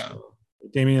Eight. Yeah.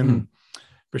 Damien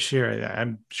Bashir.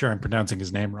 I'm sure I'm pronouncing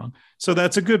his name wrong. So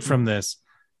that's a good from this.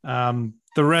 The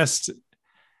rest,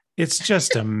 it's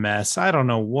just a mess. I don't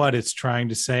know what it's trying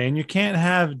to say. And you can't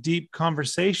have deep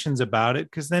conversations about it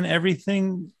because then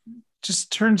everything just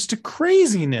turns to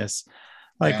craziness.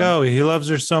 Like, oh, he loves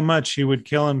her so much he would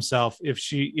kill himself if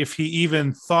he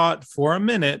even thought for a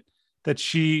minute that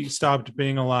she stopped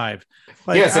being alive.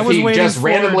 Like, yes, if he just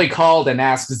randomly called and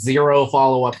asked 0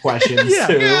 follow-up questions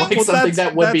too. Like something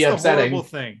that would be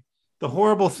upsetting. The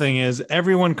horrible thing is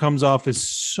everyone comes off as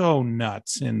so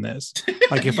nuts in this.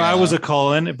 Like if I was a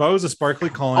Cullen, if I was a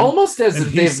Sparkly Cullen, almost as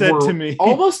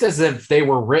if they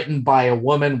were written by a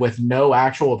woman with no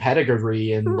actual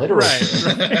pedigree in literature.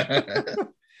 Right.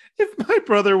 If my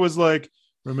brother was like,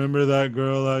 remember that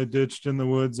girl I ditched in the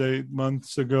woods 8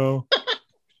 months ago?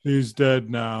 She's dead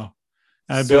now.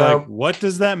 I'd be like, what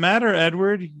does that matter,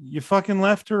 Edward? You fucking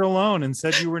left her alone and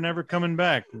said you were never coming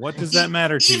back. What does that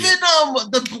matter to you? Even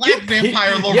the black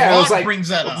vampire Laurent brings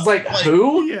that up. It's like,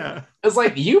 who? Yeah. It's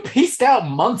like, you pieced out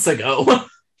months ago.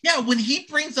 Yeah, when he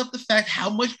brings up the fact how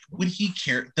much does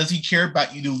he care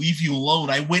about you to leave you alone?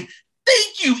 I went,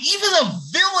 thank you. Even the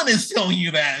villain is telling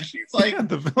you that. And she's like,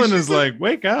 the villain is like,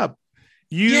 wake up.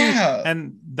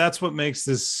 And that's what makes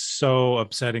this so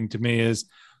upsetting to me is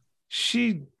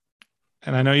she,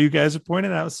 and I know you guys have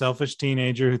pointed out, selfish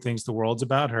teenager who thinks the world's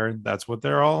about her. That's what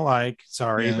they're all like.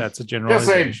 Sorry, that's a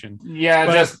generalization.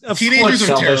 Just teenagers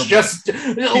are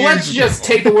terrible. Let's just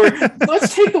take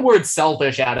the word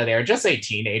selfish out of there. Just say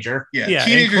teenager. Yeah.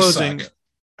 Teenagers suck.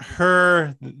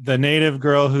 Her, the native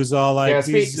girl who's all like,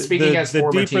 speaking as the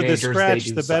former deeper the scratch,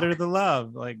 the better the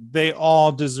love. Like they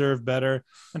all deserve better.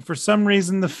 And for some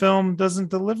reason, the film doesn't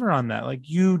deliver on that. Like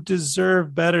you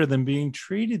deserve better than being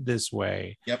treated this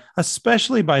way,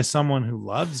 especially by someone who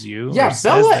loves you. Yeah,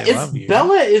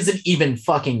 Bella isn't even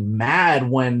fucking mad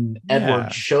when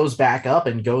Edward shows back up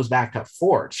and goes back to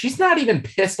Fort. She's not even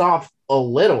pissed off a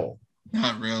little.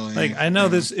 Not really. Like I know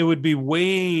it would be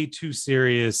way too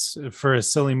serious for a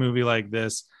silly movie like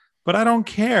this, but I don't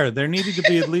care. There needed to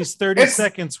be at least 30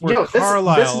 seconds where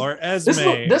Carlisle or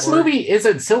Esme. This movie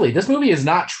isn't silly. This movie is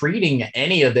not treating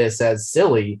any of this as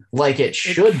silly like it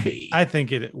should be. I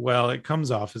think it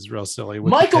comes off as real silly.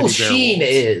 Michael Sheen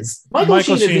is. Michael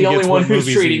Sheen is the only one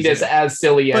who's treating this as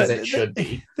silly as it should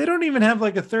be. They don't even have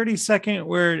like a 30-second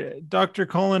where Dr.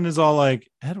 Cullen is all like,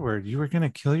 Edward, you were going to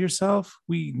kill yourself?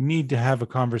 We need to have a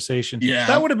conversation. Yeah.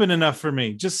 That would have been enough for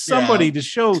me. Just somebody to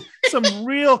show some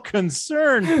real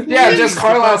concern. Yeah, just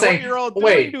Carlisle saying, you're all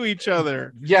doing to each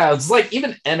other. Yeah, it's like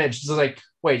even Emmett just like,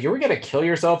 wait, you were going to kill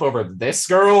yourself over this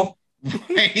girl?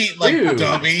 Right, like, dude.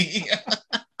 Dummy.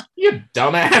 You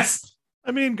dumbass.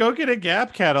 I mean, go get a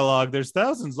Gap catalog. There's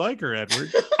thousands like her,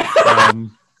 Edward.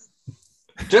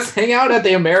 Just hang out at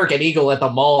the American Eagle at the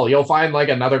mall. You'll find like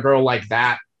another girl like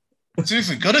that.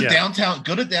 Seriously, go to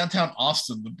downtown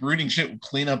Austin. The brooding shit will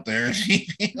clean up there.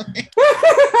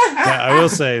 I will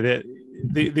say that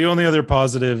the only other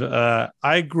positive,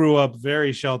 I grew up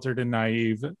very sheltered and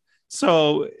naive.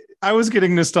 So I was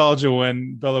getting nostalgia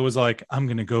when Bella was like, I'm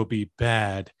going to go be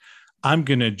bad. I'm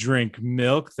going to drink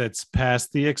milk that's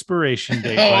past the expiration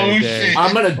date by a day. Shit.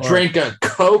 I'm going to drink a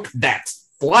Coke that's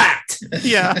flat.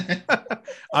 Yeah.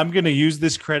 I'm going to use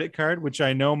this credit card, which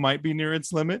I know might be near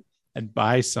its limit, and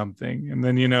buy something. And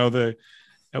then,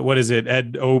 what is it?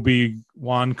 Ed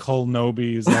Obi-Wan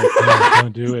Kenobi is like, no,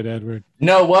 don't do it, Edward.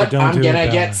 Know what? I'm gonna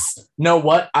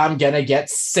get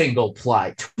single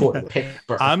ply toilet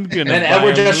paper. And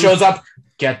Edward just shows up.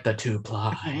 Get the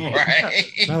 2-ply.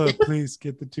 Right. Oh, please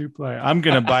get the 2-ply. I'm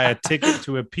gonna buy a ticket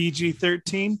to a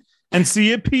PG-13 and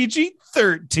see a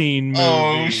PG-13 movie.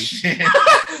 Oh shit.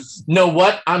 Know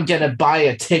what? I'm gonna buy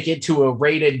a ticket to a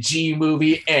rated G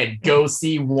movie and go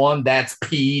see one that's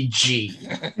PG.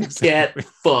 Exactly. Get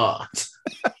fucked.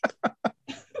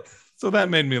 So that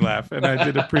made me laugh, and I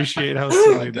did appreciate how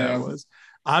silly that was.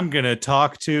 I'm gonna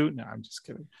talk to. No, I'm just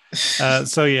kidding.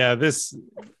 So yeah, this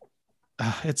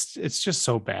it's just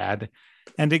so bad,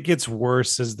 And it gets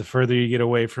worse as the further you get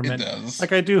away from it. Does.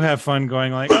 Like I do have fun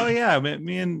going like, oh yeah,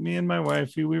 me and my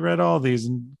wife, we read all these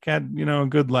and had, a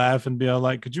good laugh and be all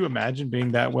like, could you imagine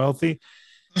being that wealthy?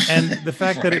 And the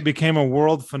fact that it became a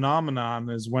world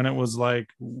phenomenon is when it was like,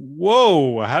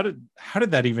 whoa, how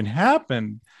did that even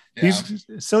happen? Yeah. These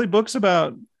silly books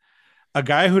about a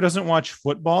guy who doesn't watch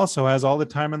football, so has all the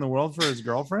time in the world for his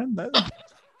girlfriend.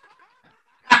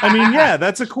 I mean, yeah,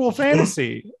 that's a cool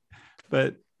fantasy,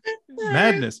 but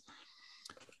madness.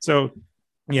 So,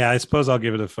 yeah, I suppose I'll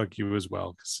give it a fuck you as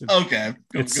well. Okay.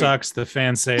 It sucks. The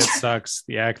fans say it sucks.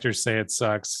 The actors say it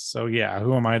sucks. So, yeah,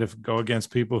 who am I to go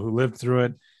against people who lived through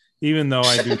it? Even though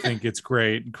I do think it's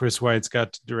great. Chris White's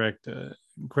got to direct an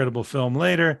incredible film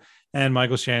later, and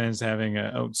Michael Sheen's having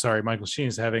a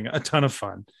ton of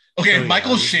fun. Okay, so,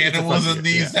 Michael Shannon was in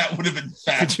these. Yeah. That would have been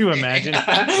fast. Could you imagine?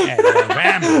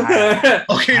 Vampire.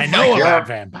 Okay, I know about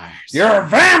vampires. You're a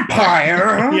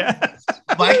vampire. Yeah.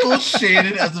 Michael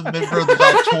Shannon as a member of the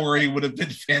Valtori would have been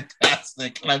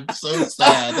fantastic, and I'm so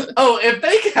sad. Oh, if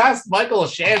they cast Michael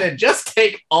Shannon, just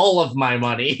take all of my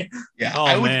money. Yeah.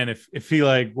 Oh man, if he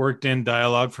like worked in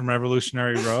dialogue from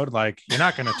Revolutionary Road, like you're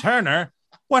not going to turn her.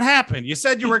 What happened? You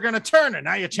said you were going to turn her.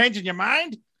 Now you're changing your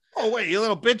mind. Oh wait, you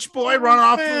little bitch boy running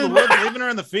off through the woods, leaving her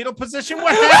in the fetal position.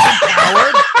 What happened,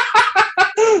 coward?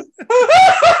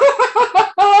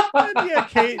 And yeah,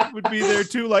 Kate would be there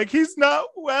too. Like he's not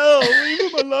well. Leave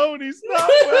him alone. He's not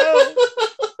well.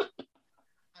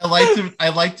 I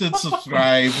like to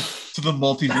subscribe to the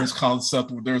multiverse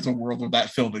concept where there's a world where that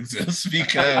film exists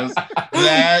because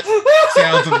that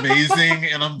sounds amazing,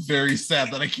 and I'm very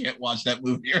sad that I can't watch that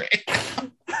movie right now.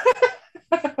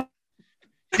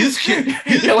 His little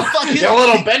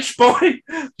bitch boy.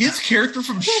 His character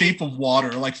from Shape of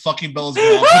Water, like fucking Bella's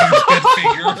mom, with his good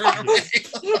finger.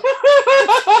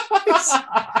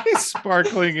 He's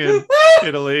sparkling in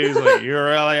Italy. He's like, you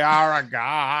really are a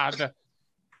god.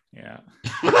 Yeah.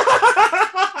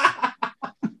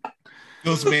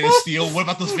 Goes Man of Steel. What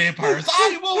about those vampires?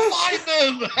 I will find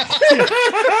them.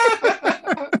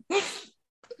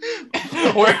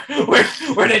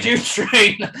 Where did you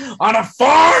train? On a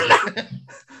farm?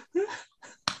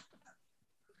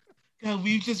 God,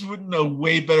 we just written a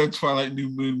way better Twilight New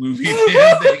Moon movie than they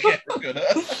ever could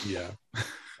have. Yeah.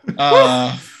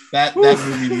 That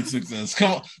movie needs to exist.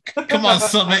 Come on,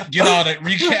 Summit, get on it.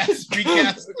 Recast.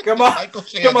 Come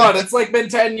on. It's like been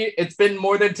 10 years. It's been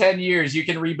more than 10 years. You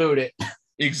can reboot it.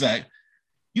 Exactly.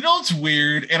 You know what's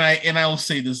weird, and I will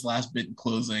say this last bit in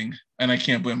closing, and I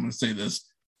can't believe I'm going to say this.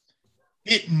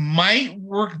 It might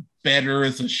work better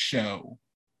as a show.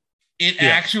 It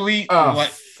actually.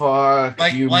 Fuck!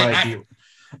 Like, you like, might be.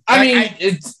 I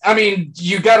mean,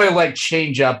 you gotta like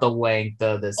change up the length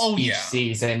of this each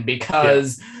season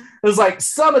because it's like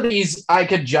some of these I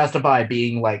could justify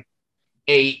being like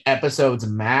 8 episodes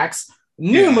max.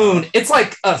 New Moon, it's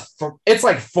like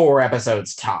 4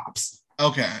 episodes tops.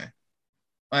 Okay,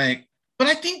 like, but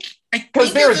I think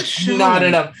because there's not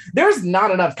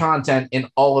enough content in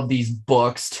all of these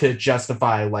books to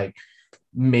justify like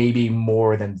maybe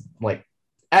more than like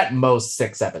at most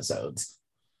 6 episodes.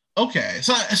 Okay,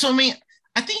 so I mean,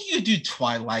 I think you could do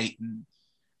Twilight and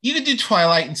you could do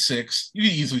Twilight in 6. You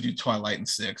could easily do Twilight in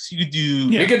 6. You could do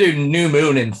you could do New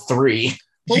Moon in 3.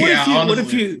 Well,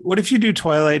 what if you do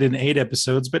Twilight in 8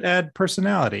 episodes, but add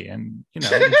personality and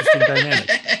interesting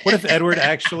dynamic? What if Edward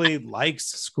actually likes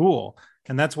school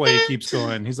and that's why he keeps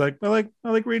going? He's like, I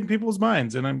like reading people's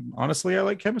minds, and I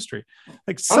like chemistry.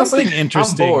 Like something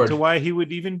interesting to why he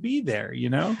would even be there.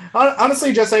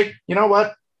 Honestly, just say, you know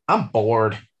what? I'm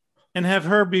bored. And have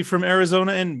her be from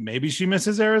Arizona, and maybe she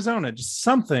misses Arizona. Just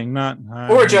something, not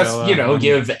or just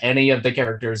give any of the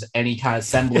characters any kind of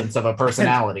semblance of a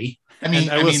personality.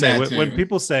 I will say when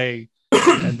people say,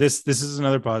 and this is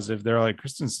another positive, they're like,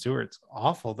 Kristen Stewart's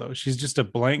awful though. She's just a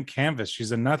blank canvas.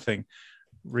 She's a nothing.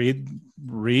 Read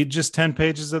just 10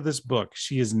 pages of this book.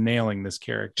 She is nailing this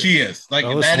character. She is like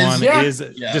that is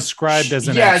described as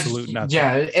an absolute nothing.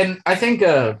 Yeah, and I think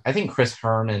Chris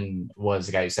Herman was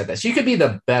the guy who said that she could be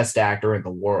the best actor in the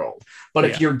world, but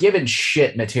if you're given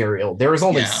shit material, there is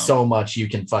only so much you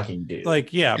can fucking do.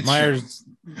 Like Myers,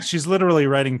 she's literally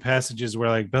writing passages where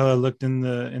like Bella looked in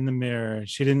the mirror.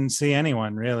 She didn't see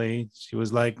anyone really. She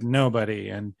was like nobody,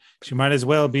 and she might as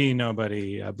well be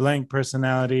nobody. A blank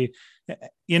personality.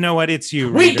 You know what? It's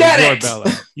you. We get it. You're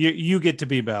Bella. You get to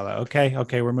be Bella.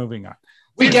 Okay, we're moving on.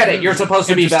 We get it. You're supposed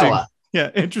to be Bella. Yeah,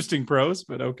 interesting prose,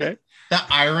 but okay. The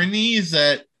irony is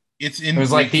that it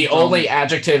was like the only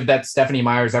adjective that Stephanie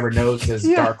Myers ever knows is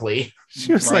darkly.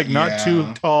 She was like not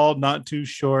too tall, not too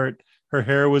short. Her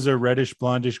hair was a reddish,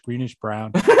 blondish, greenish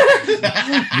brown.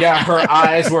 Yeah, her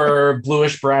eyes were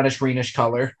bluish, brownish, greenish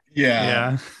color.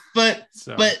 Yeah. But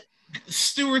So.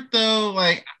 Stewart, though,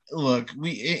 like, look,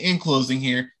 we in closing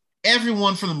here,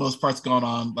 everyone for the most part's gone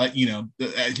on, like, you know,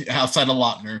 outside of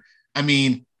Lautner. I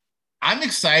mean, I'm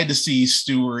excited to see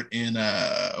Stewart in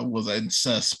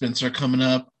Spencer coming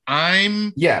up.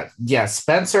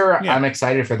 Spencer. Yeah. I'm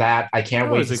excited for that. I can't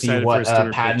wait to see what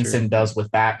Pattinson does with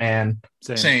Batman.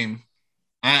 Same.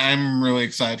 I'm really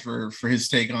excited for his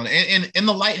take on it. And in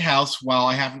The Lighthouse, while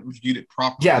I haven't reviewed it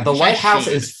properly. Yeah, The Lighthouse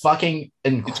is fucking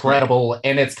incredible,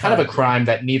 and it's kind of a crime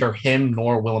that neither him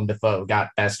nor Willem Dafoe got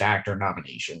Best Actor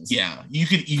nominations. Yeah, you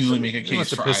could easily make a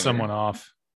case for piss either. someone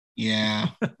off. Yeah,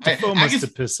 Dafoe must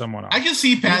have pissed someone off. I can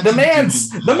see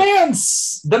Pattinson.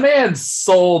 The man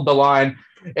sold the line.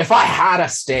 If I had a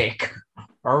steak,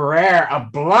 a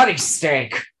bloody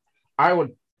steak, I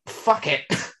would fuck it.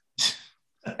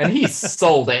 And he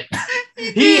sold it.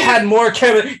 He had more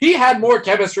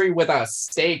chemistry with a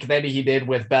steak than he did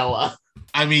with Bella.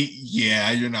 I mean,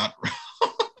 yeah, you're not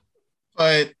wrong.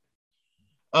 But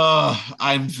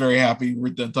I'm very happy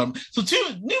we're done talking. So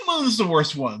New Moon is the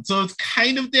worst one. So it's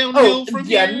kind of downhill from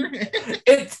here.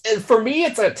 For me,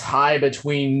 it's a tie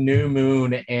between New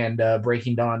Moon and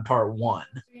Breaking Dawn Part 1.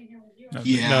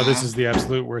 No, this is the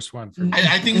absolute worst one for me.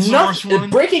 I think it's the worst one.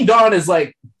 Breaking Dawn is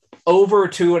like over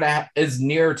 2.5 is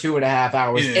near 2.5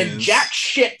 hours, and jack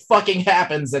shit fucking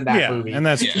happens in that movie. And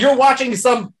that's you're watching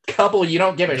some couple you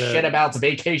don't give a shit about's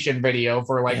vacation video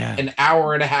for like an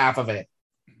hour and a half of it.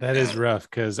 That is rough,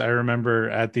 because I remember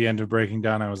at the end of Breaking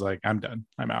Dawn, I was like, I'm done.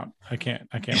 I'm out. I can't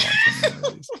watch any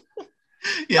of these.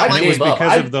 I it was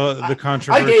because of the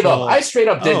controversial. I gave up. I straight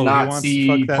up did not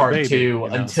see Part baby, 2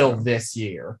 until this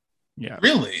year. Yeah.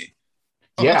 Really?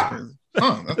 Oh, yeah.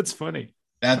 That's funny.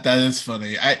 That is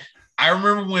funny. I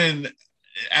remember when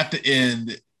at the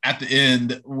end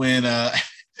when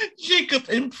Jacob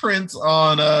imprints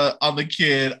on the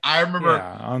kid. I remember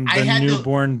on the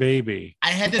newborn baby.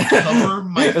 I had to cover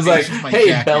my face like, with my hey,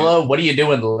 jacket. Bella, what are you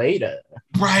doing later?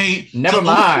 Right. Never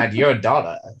mind, you're a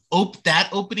daughter. That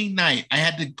opening night, I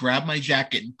had to grab my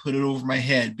jacket and put it over my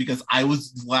head because I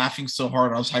was laughing so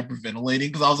hard I was hyperventilating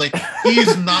because I was like,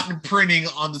 he's not imprinting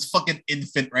on this fucking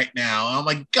infant right now. And I'm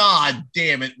like, God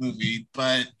damn it, movie.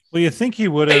 But well, you think he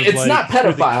would have. It's not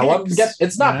pedophile.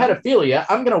 It's not pedophilia.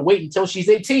 I'm gonna wait until she's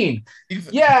 18.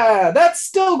 Yeah, that's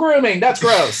still grooming. That's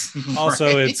gross.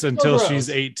 Also, it's until she's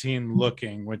 18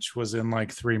 looking, which was in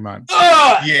like 3 months.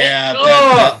 Yeah,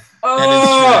 that is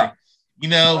true. You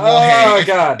know, well,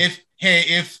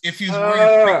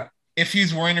 if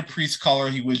he's wearing a priest collar,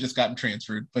 he would have just gotten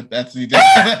transferred. But that's neither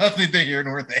here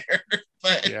nor there.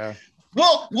 But yeah.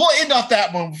 Well, we'll end off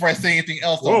that one before I say anything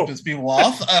else that piss people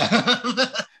off.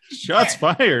 Shots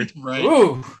fired. Right.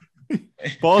 Ooh.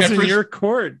 Balls in your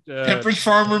court. Pepperidge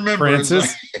Farm remembers.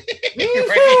 Francis.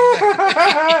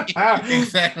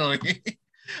 Exactly.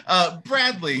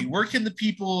 Bradley, where can the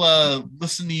people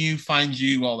listen to you, find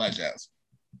you, all that jazz?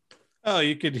 Oh,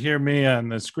 you could hear me on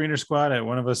the Screener Squad at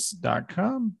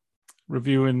oneofus.com,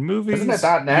 reviewing movies. Isn't it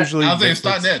 .net? Usually I think it's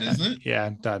 .net, isn't it? Yeah,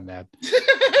 .net.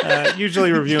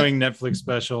 Usually reviewing Netflix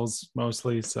specials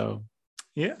mostly. So,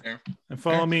 yeah. Fair. And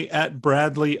follow me at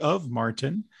Bradley of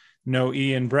Martin. No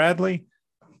E in Bradley.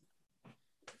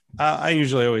 I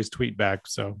usually always tweet back,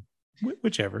 so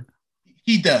whichever.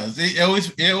 He does. It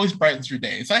always brightens your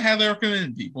day. So I highly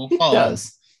recommend people follow. He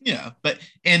does. Yeah,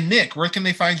 and Nick, where can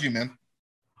they find you, man?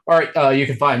 All right, you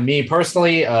can find me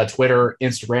personally, Twitter,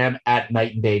 Instagram at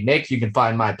Night and Day Nick. You can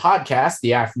find my podcast,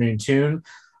 The Afternoon Tune,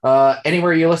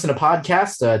 anywhere you listen to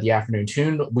podcasts. The Afternoon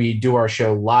Tune. We do our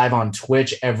show live on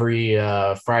Twitch every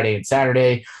Friday and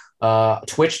Saturday.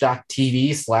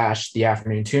 Twitch.tv/The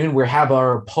Afternoon Tune. We have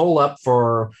our poll up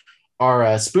for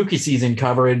our spooky season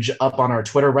coverage up on our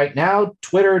Twitter right now.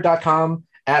 Twitter.com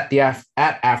at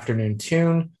Afternoon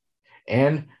Tune,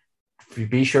 and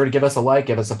be sure to give us a like,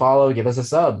 give us a follow, give us a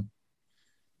sub.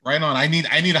 Right on. I need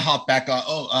to hop back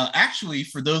on. Actually,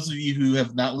 for those of you who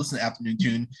have not listened to Afternoon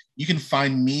Tune, you can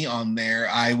find me on there.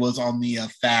 I was on the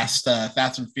Fast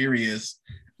and Furious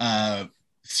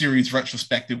series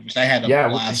retrospective, which I had a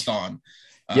blast on.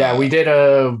 We did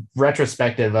a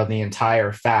retrospective of the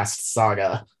entire Fast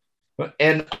saga.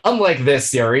 And unlike this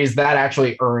series, that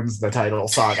actually earns the title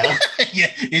saga.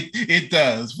 Yeah, it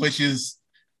does, which is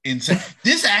insane.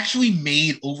 This actually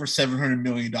made over $700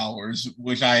 million,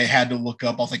 which I had to look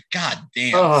up. I was like, God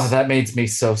damn. Oh, that makes me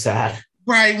so sad.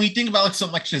 Right, when you think about like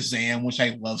something like Shazam, which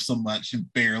I love so much,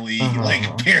 and barely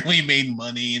barely made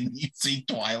money, and you see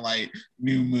Twilight,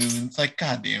 New Moon, it's like,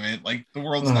 God damn it, like the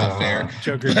world's not fair.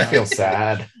 Joker I feel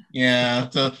sad. Yeah,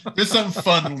 so there's something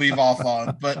fun to leave off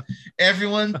on. But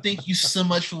everyone, thank you so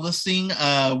much for listening.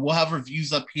 We'll have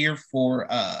reviews up here for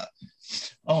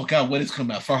oh god, what is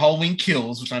coming out for Halloween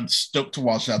Kills, which I'm stoked to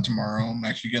watch that tomorrow. I'm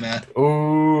actually gonna.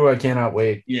 Oh, I cannot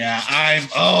wait. Yeah,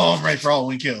 I'm ready for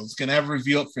Halloween Kills. Gonna have a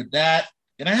review up for that.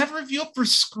 And I have a review up for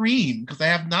Scream because I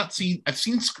have not seen. I've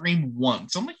seen Scream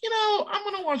once. I'm like, I'm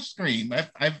gonna watch Scream.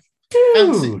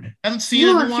 Dude, haven't seen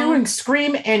you it were in a while. reviewing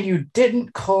Scream and you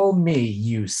didn't call me,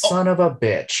 you son of a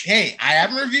bitch. Hey, I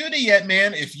haven't reviewed it yet,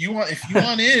 man. If you want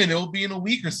in, it'll be in a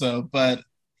week or so. But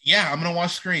yeah, I'm gonna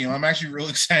watch Scream. I'm actually really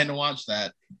excited to watch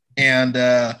that. And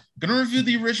gonna review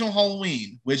the original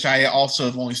Halloween, which I also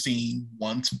have only seen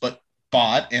once, but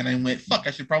bought, and I went, fuck,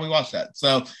 I should probably watch that.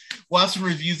 So we'll have some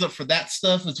reviews up for that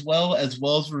stuff as well as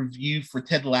a review for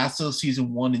Ted Lasso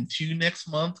season 1 and 2 next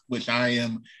month, which I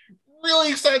am really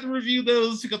excited to review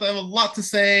those because I have a lot to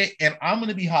say. And I'm going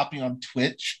to be hopping on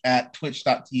Twitch at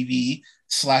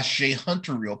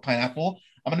twitch.tv/JHunterRealPineapple.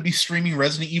 I'm going to be streaming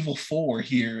Resident Evil 4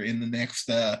 here in the next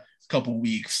couple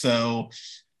weeks. So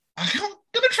I'm going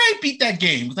to try and beat that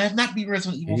game because I have not beat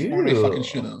Resident Evil 4 and I fucking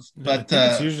should have. But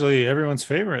it's usually everyone's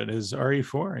favorite is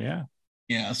RE4. Yeah.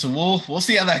 Yeah. So we'll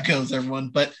see how that goes, everyone.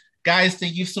 But guys,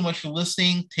 thank you so much for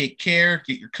listening. Take care.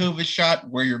 Get your COVID shot.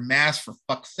 Wear your mask for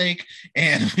fuck's sake.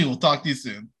 And we will talk to you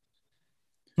soon.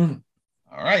 All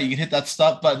right. You can hit that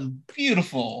stop button.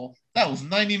 Beautiful. That was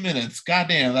 90 minutes.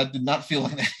 Goddamn. That did not feel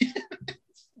like that.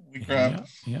 Holy crap.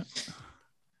 Yeah.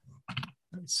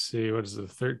 Let's see. What is the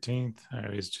 13th? I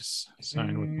always just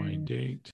sign with my date.